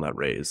diamonds calling that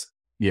raise.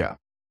 Yeah.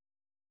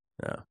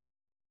 Yeah.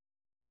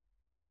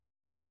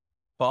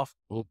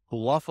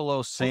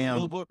 Bluffalo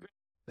Sam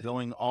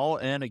going all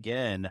in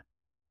again.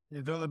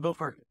 So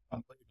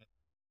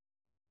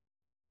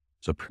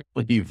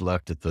apparently you've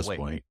left at this Wait.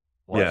 point.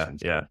 Yeah,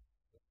 yeah.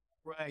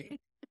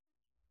 Right.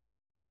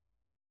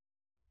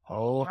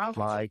 Oh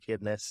my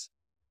goodness.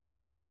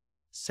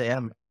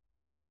 Sam,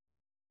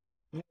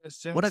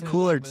 what a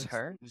cooler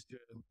turn.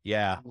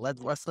 Yeah.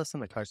 Let's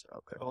listen to Carson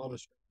real quick.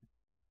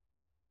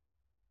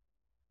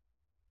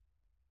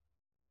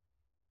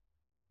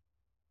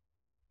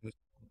 He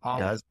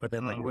does, but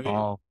then like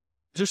all.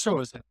 Just show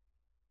us.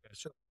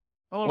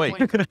 Wait.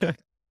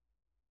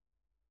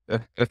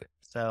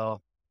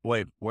 So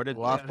Wait, where did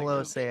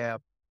Bluffalo Sam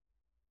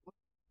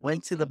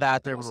went to the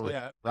bathroom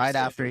right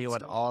after he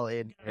went all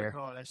in here.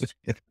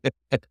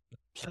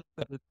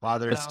 While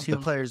there's 2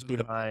 players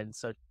behind,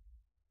 so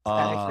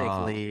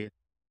technically,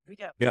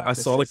 Yeah, I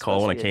this saw the is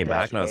call when I supposed to be a came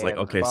back and I was like,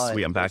 dash okay, hand,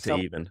 sweet, I'm back to but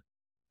even.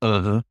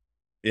 Uh-huh.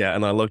 Yeah,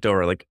 and I looked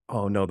over like,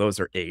 oh no, those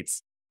are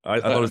 8s. I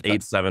thought it was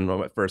 8-7 on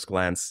my first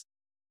glance.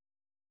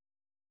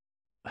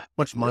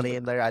 much money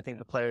in there. I think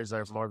the players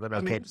are more than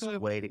okay just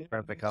waiting for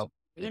him to come.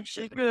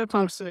 She could have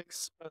pump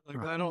 6, but like,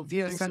 I don't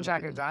think so.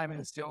 Jack of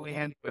diamonds the only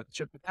hand with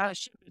chip. That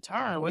ship the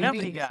turn.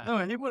 Whatever he got. No,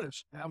 he would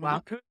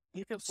have.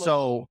 He could flip.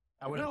 So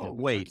I would have.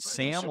 wait,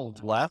 Sam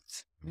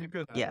left?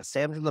 Yeah,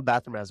 Sam's in the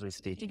bathroom as we He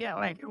speak. got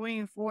like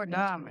queen 4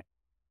 diamond.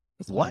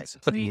 What?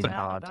 He's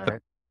on turn.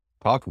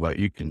 Talk about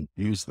you can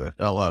use the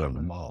hell out of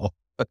them all.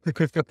 I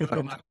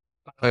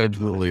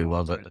absolutely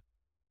love it.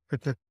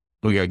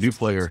 We got a new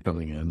player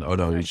coming in. Oh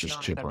no, he's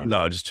just chip running.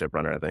 No, just chip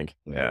runner, I think.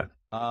 Yeah.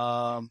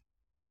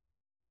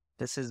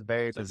 This is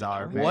very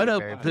bizarre. What very, a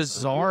very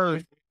bizarre.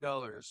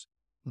 $50.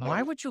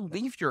 Why would you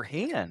leave your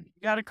hand?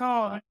 You got to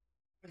call.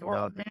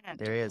 No,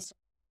 there he is.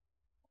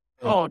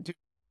 Oh, dude.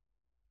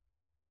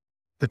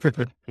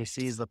 He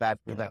sees the bad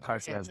thing that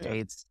Carson has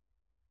aids.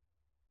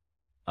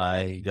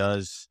 He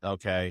does.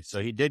 Okay, so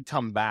he did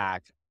come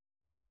back.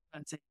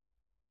 That's it.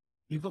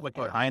 He looked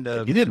like kind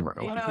of. He didn't run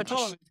You know, away. I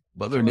told him.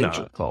 Mother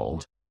Nature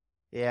called.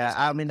 Yeah,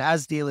 I mean,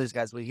 as dealers,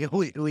 guys,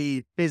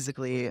 we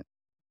physically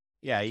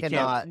Yeah, he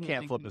cannot-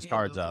 can't flip his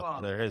cards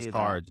up. They're his Either.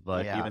 cards,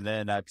 but Yeah. even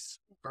then,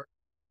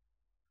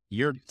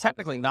 you're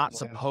technically not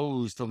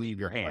supposed to leave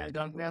your hand.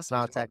 it's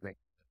not technical.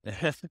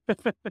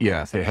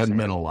 Yeah, if it hadn't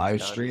been a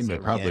live stream, they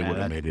probably Yeah, would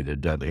have that's- made it a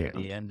dead hand.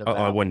 The end of I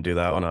that. wouldn't do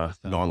that on a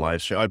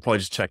non-live show. I'd probably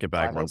just check it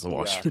back once and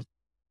watch.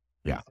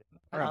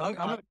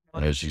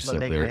 As you said,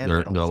 Big they're hand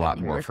a don't lot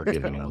sound more weird.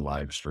 forgiving on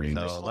live streams.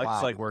 So it looks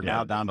Wow. like we're Yeah.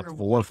 now down to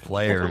 4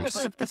 players.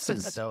 This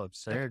is so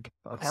absurd.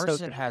 I'm so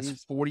Carson has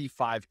confused.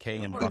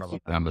 45K in front of him.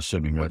 I'm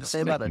assuming what's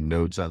Say about making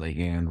notes on the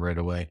hand right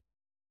away.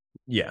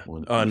 Yeah.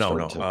 When- No, when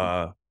no. you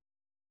start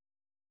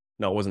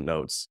No, it wasn't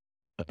notes.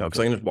 No, because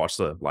I can just watch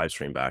the live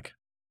stream back.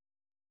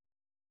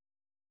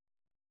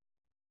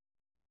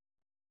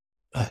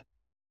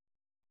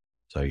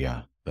 So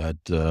yeah, that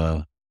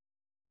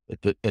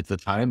at the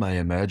time, I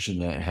imagine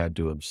that had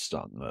to have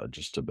stung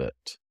just a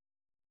bit.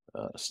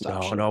 No,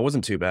 Stasha. no, it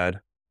wasn't too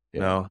bad. Yeah.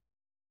 No.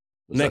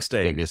 Was that Next the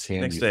day, biggest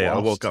hand next you've day, I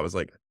woke lost? up, I was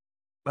like,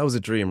 that was a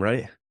dream,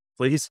 right?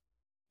 Please?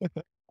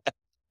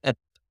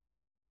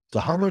 So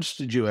how much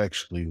did you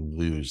actually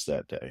lose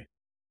that day?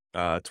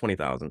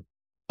 20,000.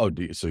 Oh,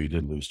 so you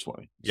did lose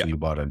 20. So Yeah. you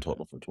bought in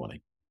total for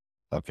 20.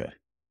 Okay.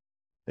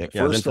 At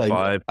Yeah, then first, for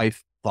 5. I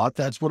thought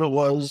that's what it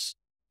was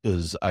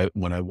because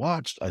when I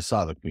watched, I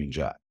saw the Queen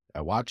Jack.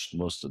 I watched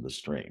most of the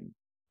stream,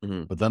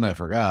 Mhm. but then I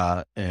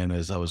forgot. And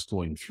as I was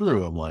going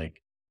through, I'm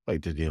like, wait,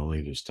 did he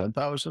only lose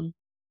 10,000?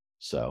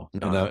 So,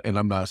 No. and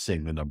I'm not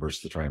saying the numbers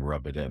to try and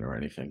rub it in or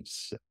anything.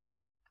 So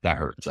that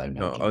hurts. I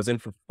know. No, I was in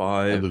for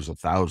I 5. lose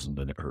 1,000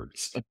 and it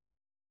hurts.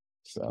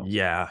 So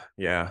Yeah,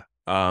 yeah.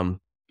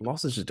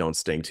 Losses just don't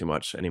sting too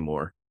much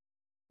anymore.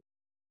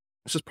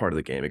 It's just part of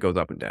the game. It goes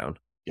up and down.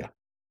 Yeah.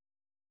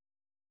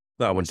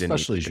 That one didn't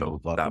especially as you go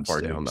move up that in far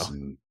down, stakes though.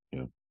 and, you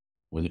know,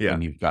 when Yeah.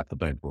 you've got the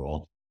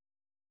bankroll.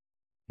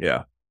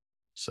 Yeah.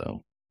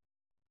 So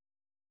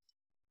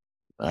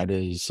that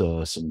is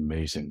some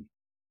amazing.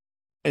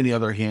 Any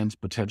other hands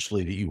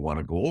potentially that you want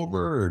to go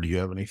over, or do you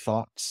have any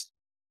thoughts?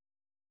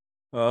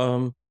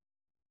 No,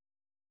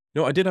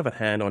 I did have a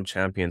hand on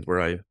Champions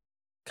where I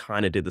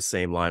kind of did the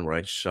same line where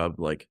I shoved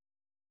like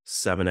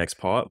 7x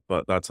pot,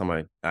 but that time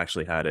I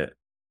actually had it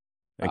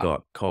and Ah.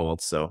 got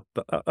called. So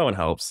that one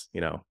helps,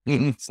 you know.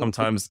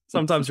 Sometimes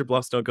your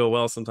bluffs don't go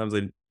well. Sometimes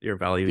your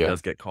value Yeah.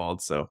 does get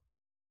called. So,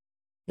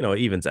 you know, it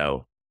evens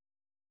out.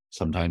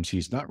 Sometimes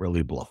he's not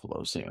really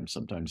Bluffalo Sam.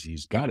 Sometimes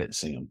he's got it,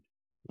 Sam.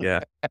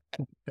 Yeah.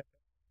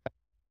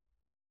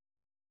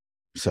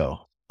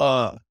 So,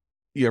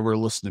 you ever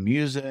listen to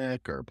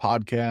music or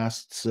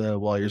podcasts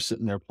while you're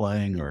sitting there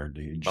playing, or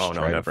do you Oh just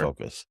no, try to never.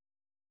 focus?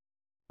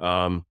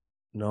 Um,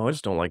 no, I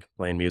just don't like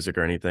playing music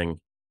or anything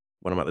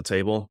when I'm at the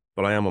table,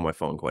 but I am on my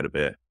phone quite a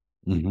bit.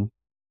 Hmm.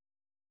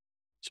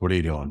 So, what are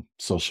you doing?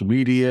 Social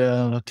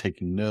media,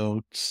 taking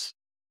notes,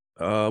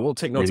 We'll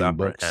take notes reading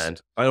after a books?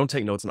 hand. I don't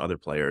take notes on other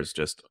players,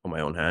 just on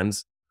my own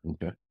hands.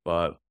 Okay.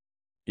 But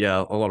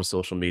yeah, a lot of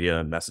social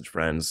media, message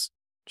friends,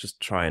 just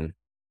try and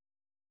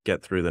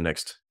get through the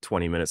next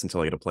 20 minutes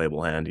until I get a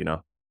playable hand, you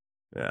know?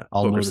 Yeah,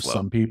 I'll poker's notice slow.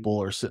 some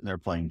people are sitting there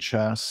playing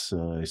chess.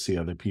 I see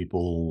other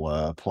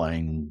people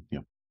playing,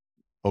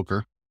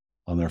 poker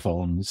on their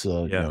phones,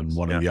 Yeah, in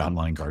one of yeah. the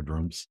online card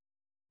rooms.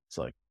 It's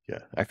like, yeah,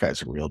 that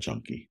guy's a real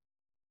junkie.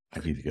 I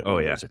need to get Oh, one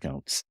of yeah. those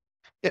accounts.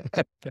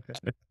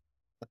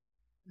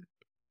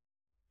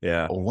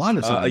 Yeah. A lot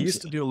of I times,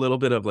 used to do a little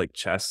bit of like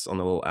chess on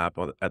the little app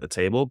at the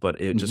table, but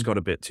it just mhm, got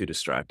a bit too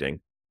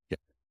distracting. yeah,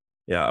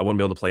 Yeah, I wouldn't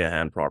be able to play a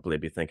hand properly.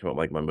 I'd be thinking about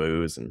like my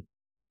moves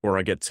or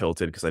I get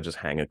tilted because I just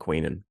hang a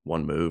queen in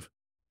one move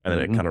and then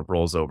it mhm, kind of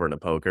rolls over into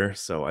poker.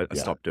 So I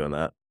yeah. stopped doing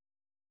that.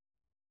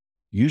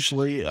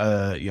 Usually,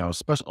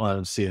 especially when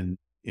I'm seeing,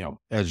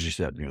 as you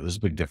said, there's a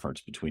big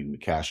difference between the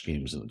cash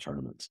games and the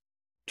tournaments.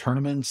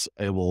 Tournaments,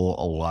 it will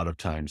a lot of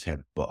times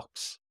have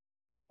books,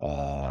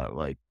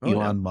 like Oh, yeah.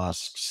 Elon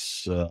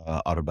Musk's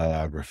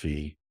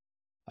autobiography.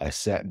 I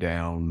sat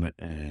down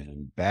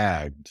and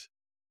bagged,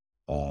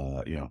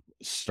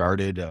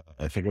 started,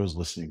 I think I was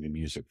listening to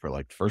music for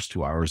like the first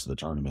 2 hours of the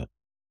tournament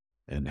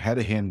and had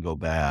a hand go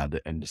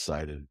bad and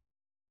decided,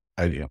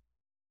 I, you know,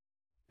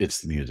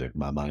 it's the music.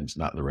 My mind's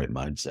not in the right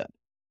mindset.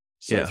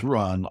 So I Yeah. threw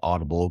on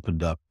Audible,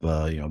 opened up,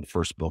 the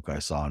first book I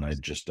saw, and I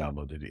just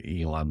downloaded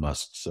Elon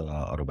Musk's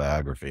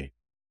autobiography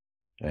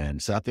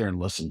and sat there and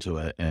listened to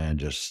it, and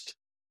just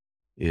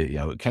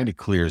it kind of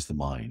clears the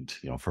mind,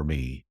 for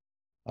me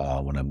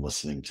when I'm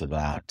listening to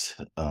that.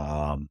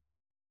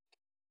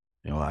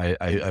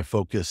 I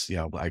focus,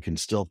 I can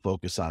still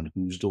focus on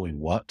who's doing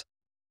what,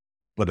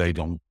 but I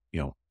don't,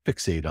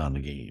 fixate on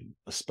the game,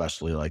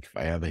 especially like if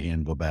I have a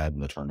hand go bad in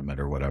the tournament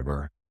or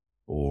whatever,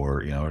 or,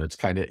 and it's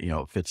kind of,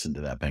 it fits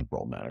into that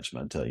bankroll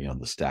management, the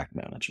stack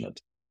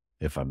management.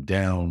 If I'm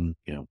down,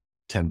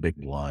 10 big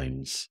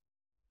blinds,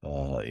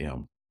 uh, you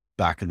know,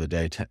 back in the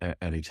day,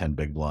 any 10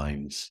 big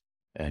blinds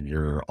and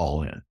you're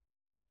all in,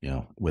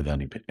 with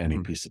any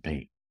Mhm. piece of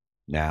paint.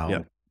 Yeah.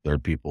 Now there are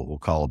people who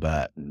call a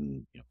bet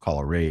and call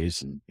a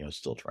raise and,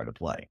 still try to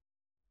play.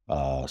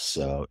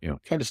 So,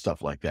 kind of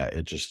stuff like that.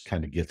 It just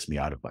kind of gets me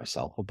out of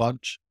myself a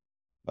bunch.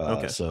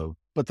 Okay.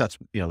 But that's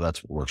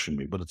what works for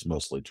me, but it's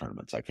mostly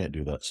tournaments. I can't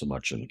do that so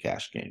much in the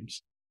cash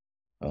games.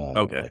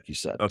 Okay. Like you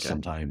said, Okay.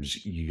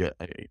 sometimes you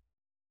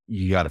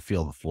got to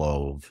feel the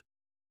flow of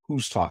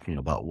who's talking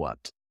about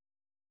what.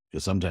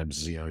 Because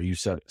sometimes, you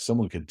said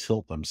someone could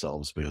tilt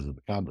themselves because of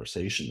the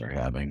conversation they're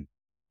having.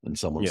 And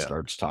someone Yeah.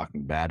 starts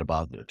talking bad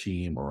about their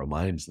team or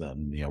reminds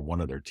them, one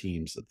of their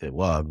teams that they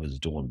love is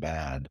doing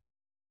bad,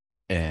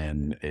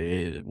 and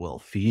it will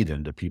feed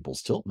into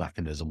people's tilt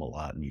mechanism a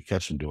lot, and you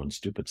catch them doing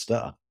stupid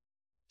stuff.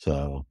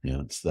 So,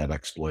 it's that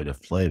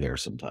exploitive play there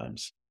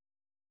sometimes.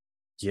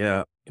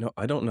 Yeah.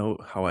 I don't know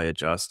how I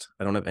adjust.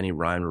 I don't have any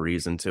rhyme or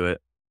reason to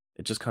it.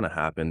 It just kind of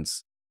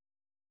happens.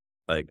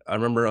 Like I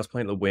remember I was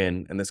playing the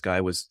win and this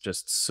guy was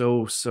just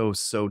so, so,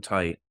 so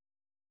tight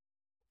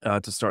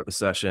to start the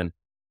session.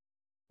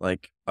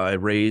 Like I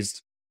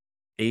raised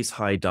ace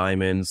high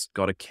diamonds,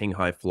 got a king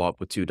high flop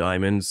with two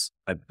diamonds.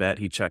 I bet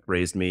he check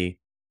raised me.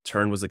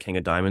 Turn was the king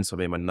of diamonds, so I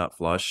made my nut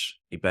flush.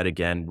 He bet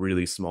again,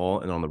 really small,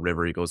 and on the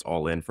river he goes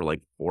all in for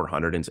like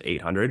 400 into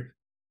 800,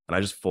 and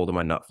I just folded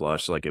my nut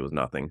flush like it was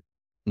nothing.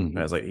 And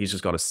I Hmm. was like, he's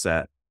just got a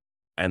set.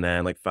 And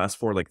then like fast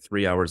forward like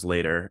 3 hours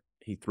later,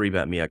 he three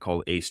bet me. I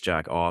called ace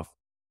jack off.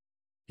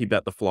 He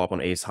bet the flop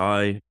on ace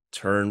high.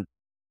 Turn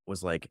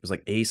was like it was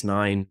like ace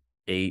nine,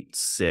 eight,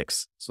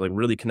 six. So like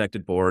really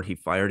connected board. He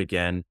fired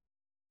again.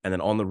 And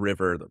then on the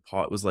river, the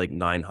pot was like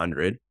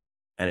 900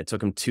 and it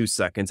took him 2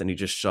 seconds and he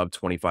just shoved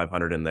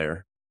 2,500 in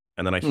there.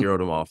 And then I Hmm.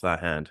 heroed him off that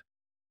hand.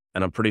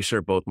 And I'm pretty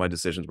sure both my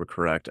decisions were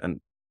correct.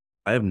 And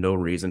I have no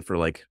reason for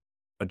like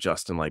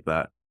adjusting like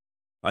that.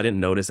 I didn't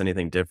notice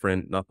anything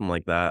different, nothing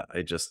like that.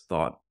 I just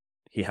thought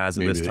he has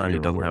it Maybe this that time. He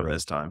you're doesn't have aware it of.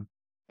 this time.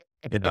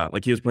 Yeah.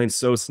 Like he was playing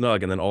so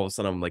snug. And then all of a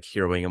sudden I'm like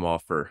heroing him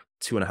off for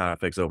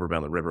 2.5x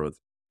overbound the river with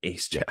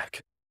ace Yeah.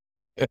 jack.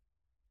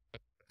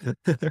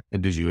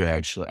 And did you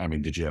actually, I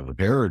mean, did you have a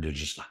pair or did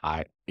you just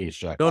high ace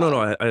jack No.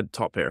 high? I had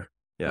top pair.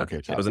 Yeah. Okay,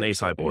 It was top an pair. ace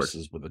So high board.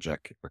 aces with a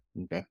jack kicker.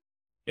 Okay.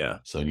 Yeah.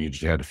 So you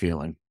just had a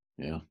feeling.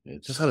 Yeah.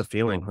 Just had a It's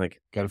feeling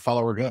like, got to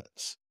follow our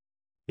guts.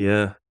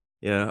 yeah.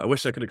 Yeah. I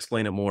wish I could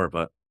explain it more,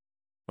 but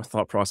my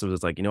thought process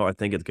is like, I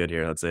think it's good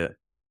here. That's it.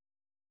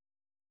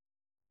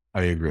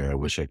 I agree. I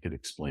wish I could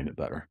explain it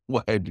better.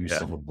 Why I do Yeah.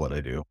 some of what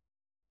I do.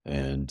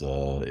 And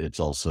it's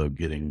also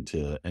getting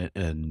to,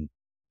 and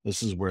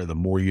this is where the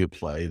more you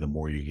play, the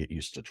more you get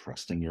used to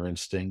trusting your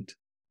instinct.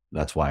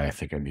 That's why I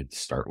think I need to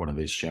start one of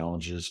these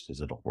challenges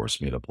because it'll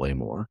force me to play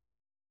more.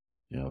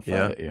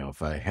 Yeah.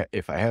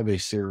 If I have a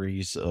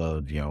series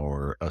of,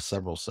 or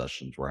several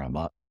sessions where I'm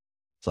up,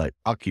 it's like,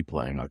 I'll keep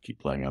playing. I'll keep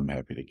playing. I'm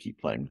happy to keep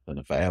playing. And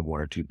if I have one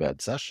or two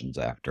bad sessions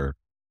after,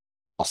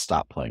 I'll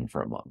stop playing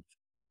for a month.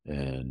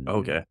 And,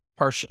 Okay.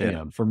 partially,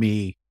 Yeah. for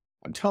me,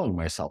 I'm telling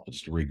myself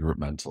it's to regroup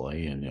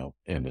mentally and,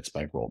 and it's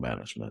bankroll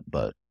management,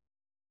 but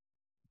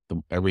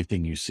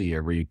everything you see,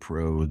 every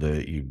pro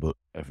that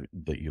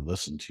that you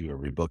listen to,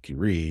 every book you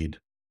read,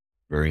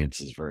 variance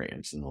is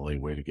variance. And the only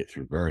way to get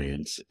through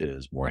variance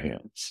is more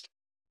hands.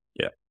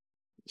 Yeah.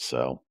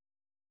 So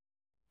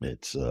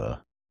it's,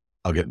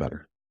 I'll get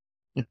better.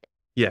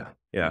 Yeah.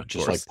 Yeah. Of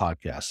Just like course.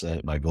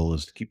 podcasts, my goal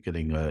is to keep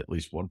getting at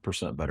least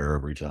 1% better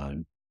every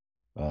time,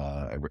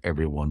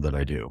 every one that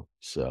I do.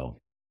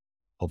 So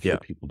hopefully Yeah.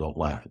 people don't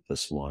laugh at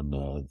this one.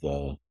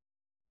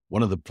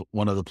 One of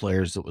the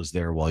players that was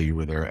there while you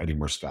were there, Eddie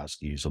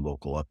Murskowski, he's a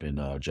local up in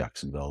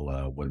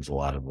Jacksonville, wins a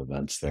lot of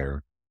events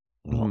there.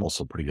 Mhm.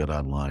 Also pretty good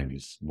online.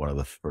 He's one of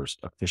the first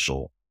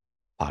official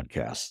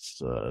podcasts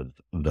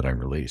that I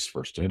released,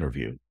 first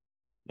interview.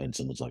 And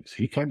someone's like, is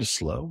he kind of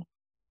slow?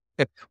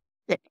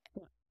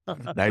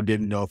 And I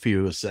didn't know if he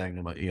was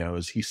saying,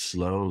 is he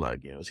slow?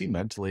 Like, is he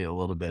mentally a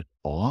little bit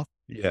off?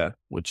 Yeah.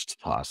 Which is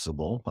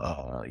possible.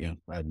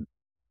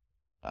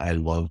 I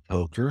love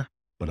poker,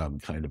 but I'm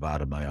kind of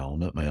out of my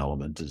element. My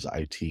element is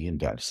IT and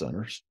data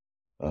centers.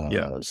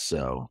 Yeah.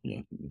 So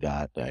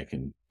that I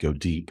can go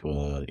deep,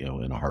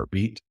 in a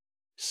heartbeat.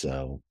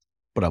 So,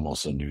 but I'm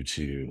also new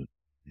to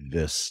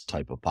this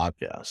type of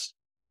podcast.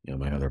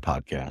 My other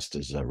podcast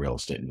is a real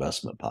estate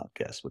investment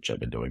podcast, which I've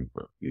been doing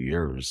for a few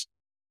years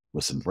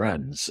with some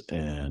friends.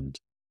 And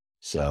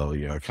so,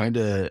 I kind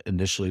of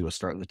initially was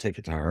starting to take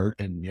it to heart,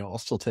 and, I'll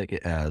still take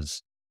it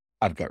as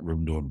I've got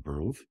room to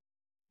improve.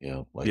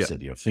 Like I Yeah.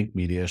 said, Think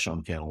Media,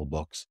 Sean Cannell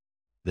books,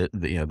 their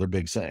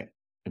big saying,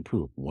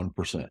 improve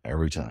 1%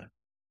 every time.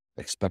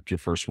 Expect your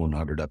first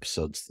 100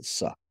 episodes to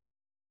suck.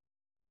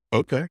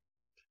 Okay.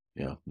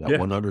 That Yeah.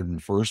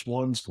 101st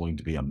one's going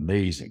to be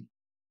amazing.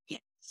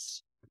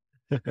 Yes.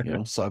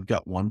 So I've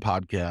got one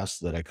podcast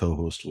that I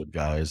co-host with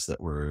guys that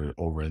were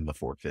over in the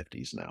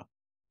 450s now.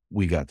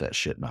 We got that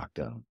shit knocked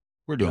down.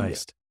 We're doing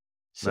Nice. good.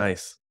 So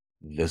Nice.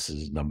 this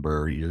is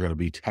you're going to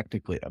be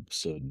technically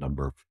episode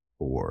number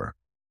 4.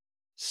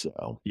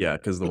 So, Yeah.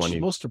 Because the which one is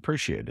you, most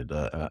appreciated.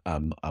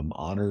 I'm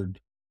honored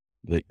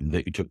that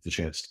you took the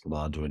chance to come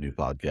on to a new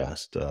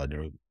podcast,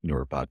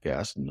 newer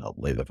podcast, and help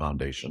lay the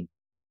foundation.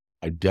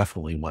 I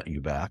definitely want you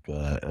back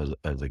as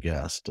a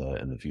guest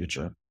in the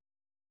future.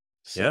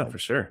 yeah, So, for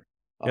sure.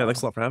 Yeah.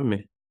 Thanks a lot for having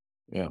me.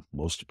 yeah,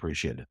 most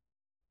appreciated.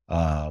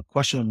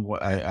 Question: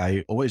 What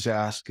I always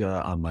ask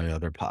on my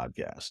other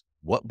podcast: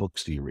 what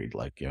books do you read?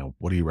 Like,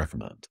 what do you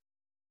recommend?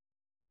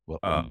 What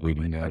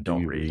reading I do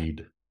don't you read.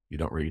 read? You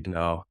don't read?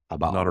 No, How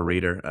about not a horror?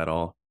 reader at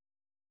all.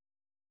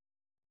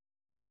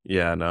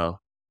 Yeah. No,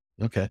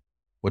 Okay.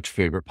 What's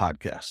your favorite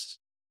podcast?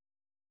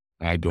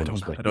 I don't I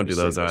expect you don't to do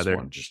say those this either.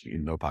 one, just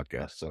no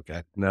podcasts.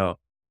 Okay. No,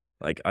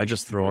 like I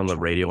just throw on Which the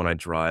one? radio when I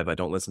drive. I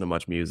don't listen to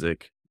much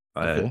music.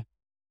 I, Okay.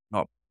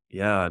 oh,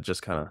 yeah,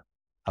 just kind of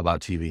How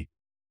about TV?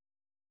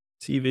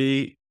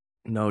 TV.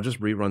 No, just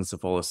reruns to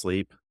fall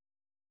asleep.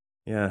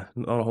 Yeah,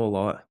 not a whole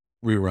lot.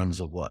 Reruns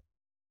of what?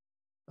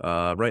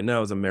 Right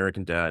now is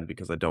American Dad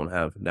because I don't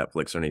have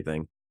Netflix or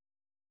anything.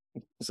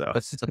 So I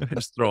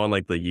just throw on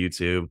like the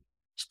YouTube,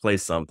 just play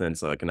something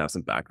so I can have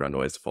some background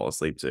noise to fall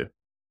asleep to.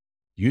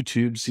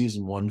 YouTube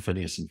season 1,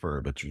 Phineas and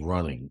Ferb. It's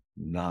running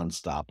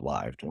nonstop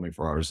live,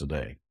 24 hours a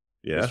day.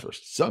 Because Yeah, for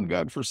some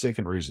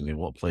godforsaken reason, they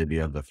won't play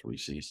the other 3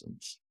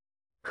 seasons.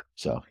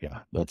 So yeah,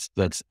 that's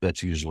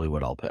usually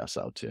what I'll pass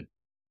out to.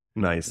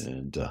 nice,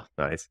 And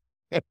nice.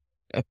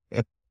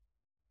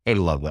 I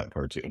love that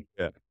cartoon.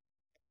 Yeah.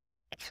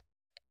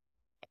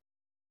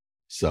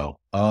 So,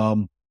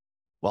 well,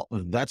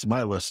 that's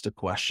my list of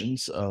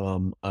questions.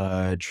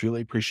 I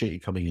truly appreciate you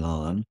coming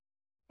on.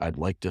 I'd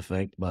like to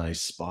thank my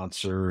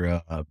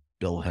sponsor,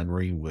 Bill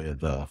Henry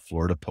with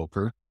Florida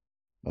Poker.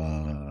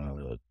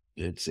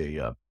 It's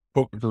a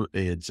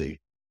it's a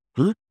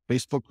group,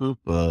 Facebook group.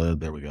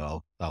 There we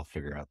go. I'll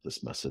figure out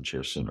this message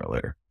here sooner or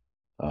later.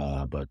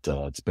 But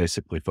it's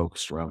basically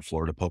focused around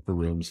Florida poker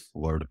rooms,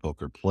 Florida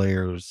poker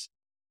players.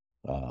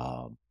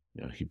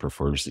 He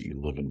prefers that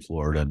you live in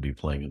Florida and be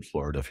playing in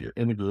Florida. If you're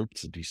in a group,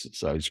 it's a decent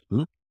sized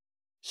group.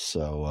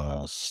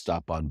 So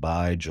stop on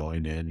by,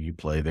 join in. You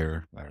play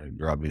there.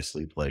 You're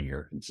obviously playing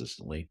here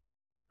consistently.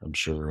 I'm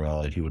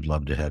sure he would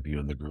love to have you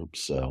in the group.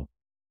 So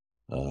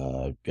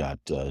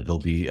it'll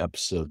be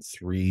episode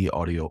 3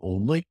 audio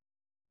only.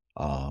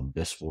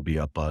 This will be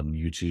up on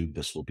YouTube.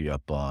 This will be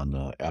up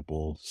on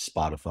Apple,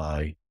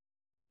 Spotify,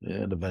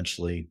 and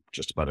eventually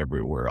just about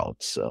everywhere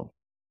else. So,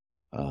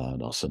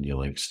 and I'll send you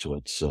links to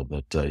it so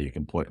that you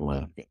can point and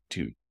laugh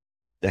to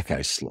that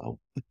guy's slow.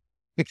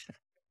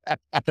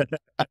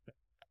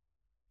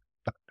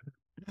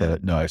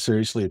 No, I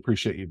seriously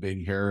appreciate you being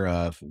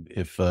here.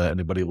 If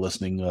anybody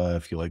listening,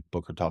 if you like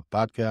Booker Talk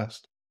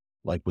podcast,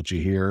 like what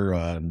you hear,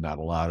 not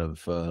a lot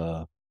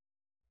of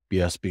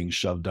BS being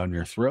shoved down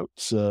your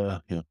throats,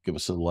 give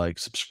us a like,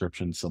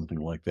 subscription, something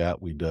like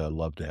that. We'd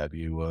love to have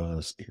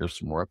you hear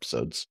some more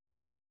episodes.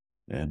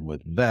 And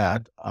with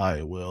that,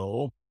 I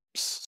will